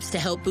free tips to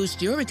help boost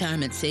your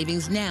retirement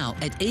savings now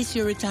at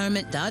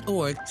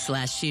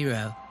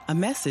aceyourretirement.org/Shiro. A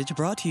message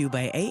brought to you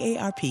by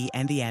AARP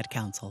and the Ad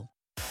Council.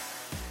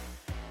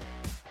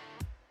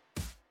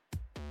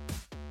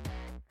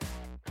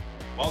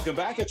 Welcome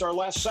back. It's our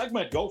last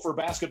segment, Gopher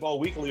Basketball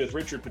Weekly with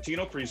Richard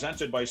Pitino,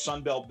 presented by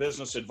Sunbelt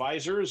Business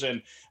Advisors. And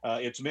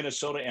it's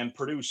Minnesota and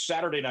Purdue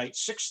Saturday night,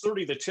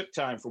 6:30 the tip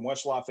time from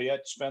West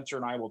Lafayette. Spencer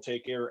and I will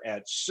take air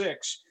at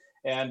 6.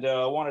 And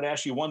I wanted to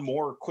ask you one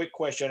more quick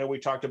question. I know we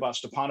talked about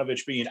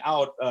Stepanovic being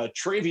out.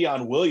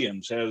 Travion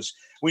Williams,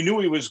 we knew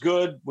he was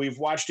good. We've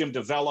watched him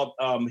develop.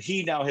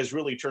 He now has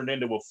really turned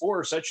into a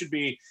force. That should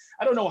be,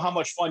 I don't know how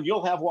much fun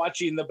you'll have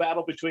watching the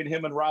battle between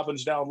him and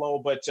Robbins down low,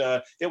 but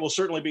it will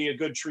certainly be a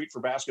good treat for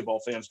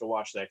basketball fans to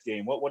watch that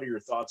game. What are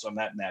your thoughts on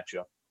that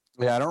matchup?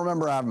 Yeah, I don't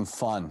remember having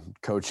fun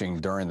coaching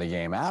during the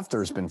game.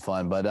 After it's been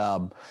fun, but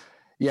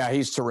yeah,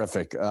 he's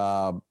terrific.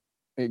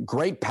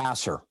 Great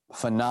passer,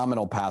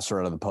 phenomenal passer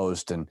out of the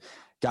post, and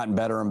gotten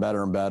better and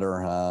better and better.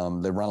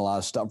 They run a lot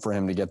of stuff for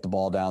him to get the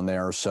ball down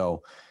there.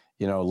 So,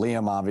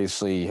 Liam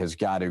obviously has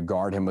got to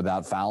guard him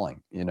without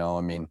fouling.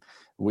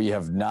 We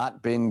have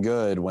not been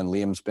good when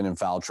Liam's been in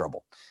foul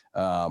trouble.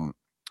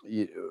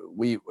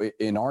 We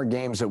in our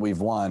games that we've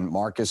won,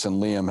 Marcus and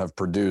Liam have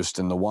produced,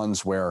 and the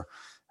ones where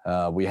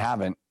we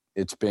haven't,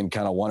 it's been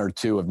kind of one or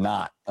two of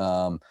not.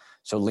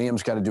 So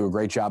Liam's got to do a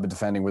great job of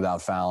defending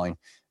without fouling.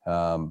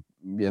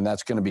 And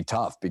that's going to be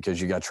tough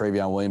because you got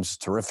Travion Williams,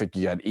 terrific.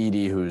 You got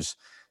Edey, who's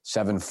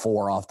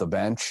 7'4" off the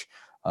bench.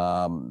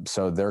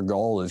 So their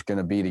goal is going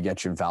to be to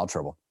get you in foul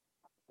trouble.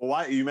 Well,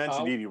 why you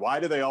mentioned Edey? Why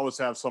do they always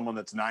have someone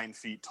that's 9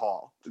 feet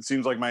tall? It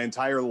seems like my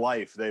entire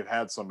life they've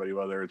had somebody,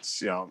 whether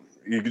it's, you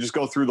can just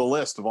go through the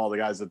list of all the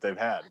guys that they've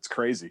had. It's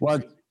crazy.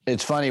 Well,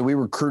 it's funny. We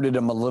recruited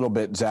him a little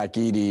bit, Zach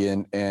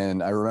Edey,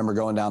 and I remember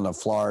going down to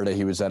Florida.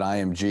 He was at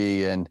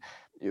IMG, and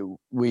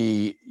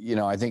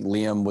I think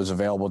Liam was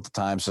available at the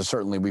time, so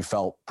certainly we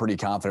felt pretty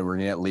confident we were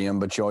going to get Liam,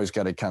 but you always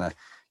got to kind of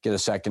get a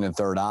second and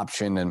third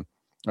option. And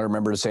I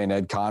remember saying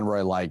Ed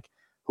Conroy, like,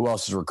 who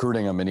else is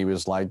recruiting him? And he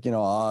was like,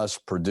 us,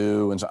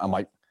 Purdue. And so I'm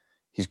like,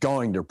 he's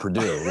going to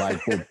Purdue. Like,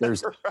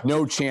 there's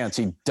no chance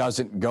he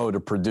doesn't go to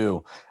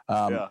Purdue.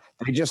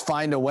 They just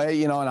find a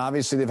way, and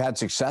obviously they've had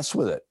success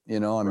with it.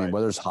 Right.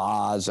 Whether it's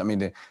Haas,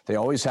 they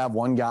always have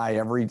one guy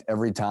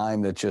every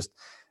time that just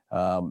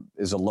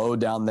is a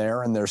load down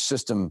there, and their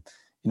system,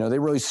 they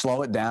really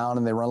slow it down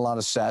and they run a lot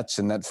of sets,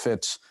 and that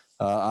fits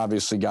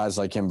obviously guys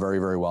like him very,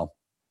 very well.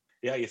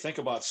 Yeah, you think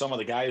about some of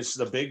the guys,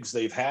 the bigs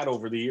they've had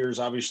over the years,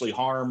 obviously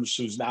Harms,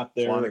 who's not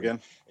there. Swanigan.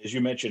 As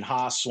you mentioned,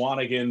 Haas,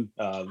 Swanigan,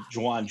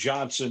 Juwan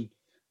Johnson,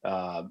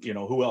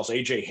 who else?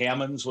 AJ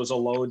Hammonds was a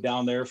load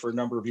down there for a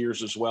number of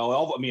years as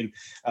well.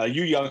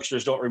 You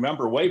youngsters don't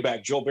remember way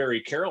back, Joe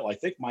Barry Carroll, I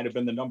think, might have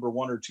been the number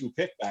 1 or 2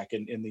 pick back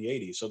in the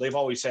 80s. So they've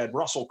always had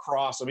Russell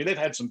Cross. They've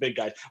had some big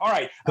guys. All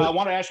right. I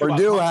want to ask you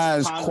Purdue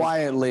has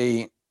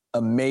quietly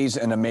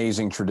an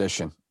amazing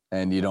tradition.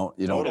 And a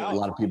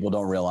lot of people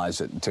don't realize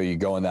it until you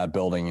go in that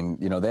building. And,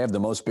 they have the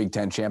most Big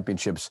Ten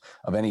championships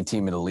of any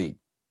team in the league.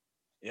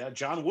 Yeah,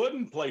 John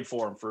Wooden played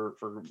for him for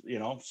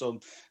so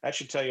that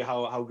should tell you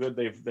how good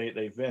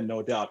they've been,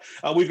 no doubt.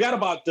 We've got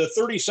about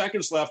 30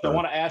 seconds left. Sure. I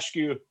want to ask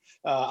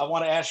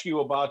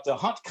you about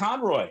Hunt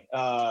Conroy.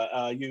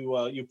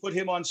 You put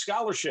him on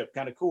scholarship,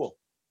 kind of cool.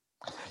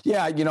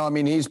 Yeah,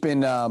 he's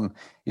been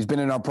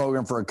in our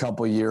program for a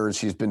couple of years.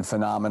 He's been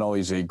phenomenal.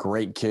 He's a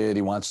great kid.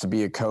 He wants to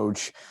be a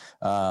coach.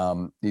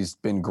 He's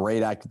been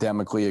great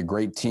academically, a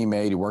great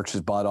teammate. He works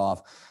his butt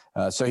off.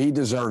 So he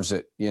deserves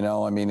it.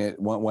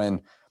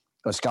 When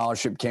a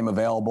scholarship came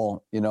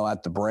available,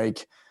 at the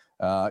break,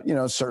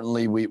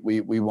 certainly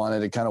we wanted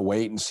to kind of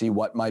wait and see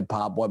what might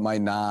pop, what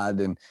might not.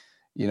 And,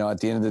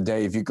 at the end of the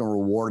day, if you can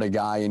reward a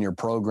guy in your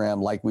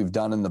program like we've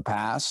done in the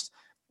past,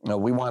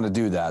 we want to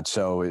do that.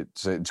 So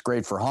it's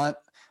great for Hunt.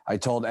 I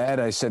told Ed,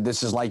 I said,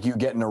 this is like you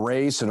getting a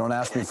raise, so don't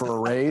ask me for a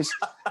raise.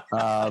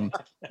 And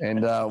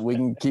we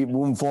can keep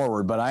moving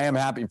forward. But I am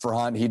happy for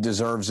Hunt. He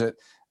deserves it.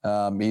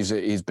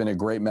 He's been a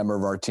great member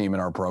of our team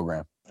and our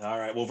program. All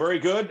right. Well, very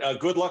good.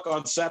 Good luck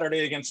on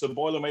Saturday against the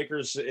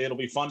Boilermakers. It'll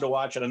be fun to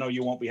watch, and I know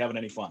you won't be having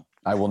any fun.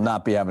 I will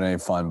not be having any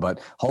fun, but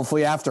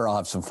hopefully after I'll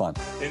have some fun.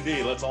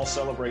 Indeed. Let's all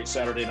celebrate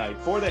Saturday night.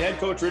 For the head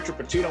coach, Richard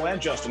Pitino, and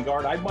Justin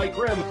Guard, I'm Mike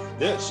Grimm.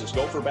 This is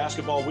Gopher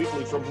Basketball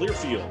Weekly from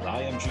Learfield,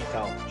 IMG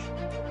College.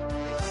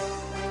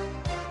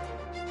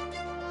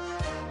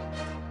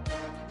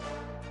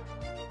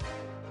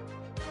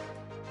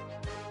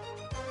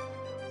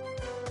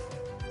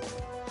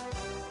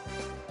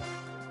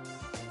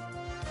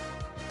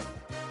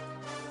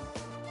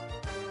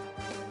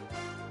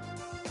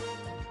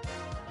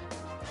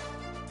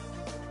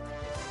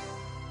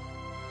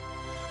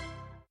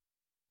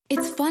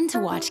 It's fun to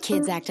watch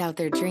kids act out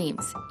their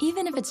dreams,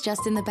 even if it's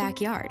just in the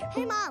backyard.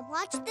 Hey, Mom,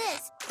 watch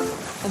this.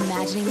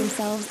 Imagining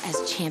themselves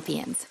as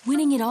champions,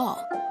 winning it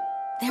all.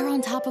 They're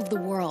on top of the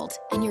world,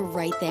 and you're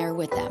right there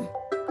with them.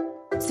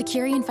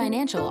 Securian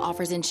Financial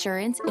offers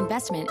insurance,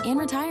 investment, and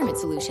retirement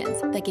solutions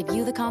that give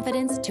you the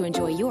confidence to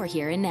enjoy your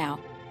here and now.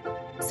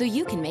 So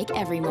you can make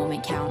every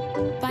moment count.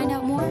 Find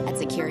out more at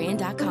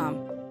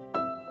Securian.com.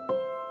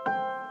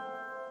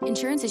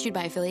 Insurance issued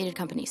by affiliated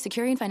companies.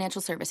 Securian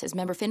Financial Services.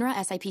 Member FINRA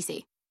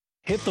SIPC.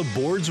 Hit the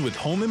boards with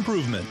home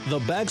improvement. The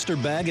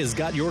Bagster bag has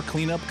got your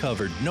cleanup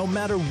covered, no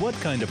matter what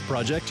kind of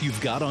project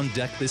you've got on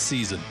deck this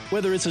season.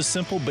 Whether it's a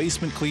simple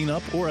basement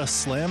cleanup or a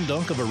slam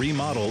dunk of a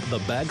remodel, the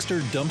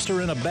Bagster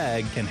dumpster in a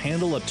bag can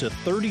handle up to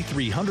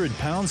 3,300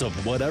 pounds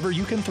of whatever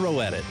you can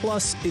throw at it.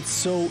 Plus, it's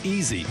so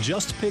easy.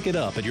 Just pick it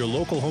up at your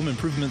local home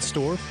improvement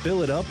store,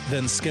 fill it up,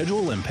 then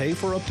schedule and pay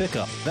for a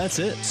pickup. That's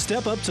it.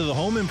 Step up to the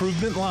home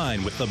improvement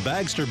line with the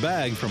Bagster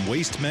bag from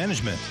Waste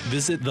Management.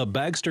 Visit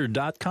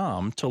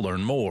thebagster.com to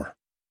learn more.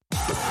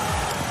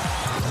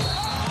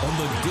 On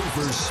the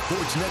Gopher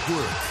Sports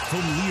Network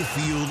from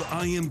Learfield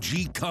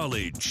IMG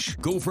College,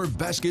 Gopher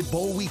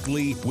Basketball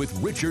Weekly with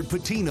Richard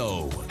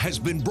Pitino has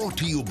been brought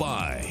to you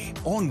by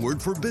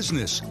Onward for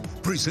Business,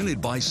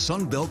 presented by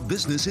Sunbelt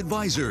Business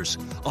Advisors,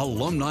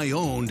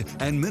 alumni-owned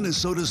and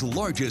Minnesota's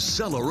largest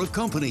seller of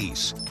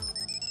companies.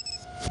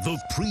 The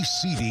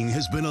preceding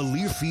has been a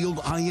Learfield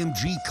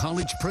IMG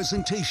College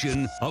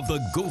presentation of the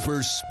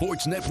Gopher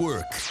Sports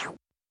Network.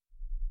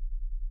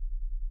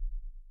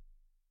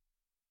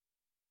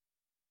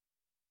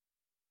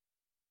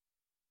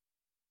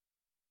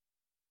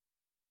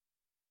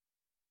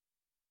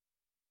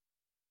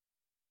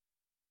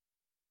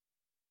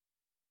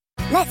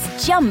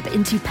 Let's jump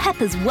into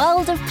Peppa's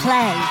world of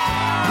play.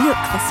 Look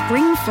for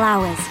spring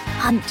flowers,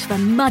 hunt for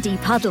muddy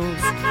puddles,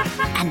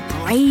 and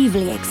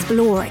bravely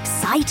explore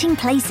exciting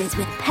places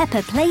with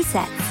Peppa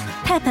playsets.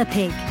 Peppa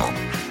Pig,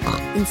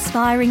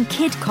 inspiring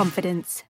kid confidence.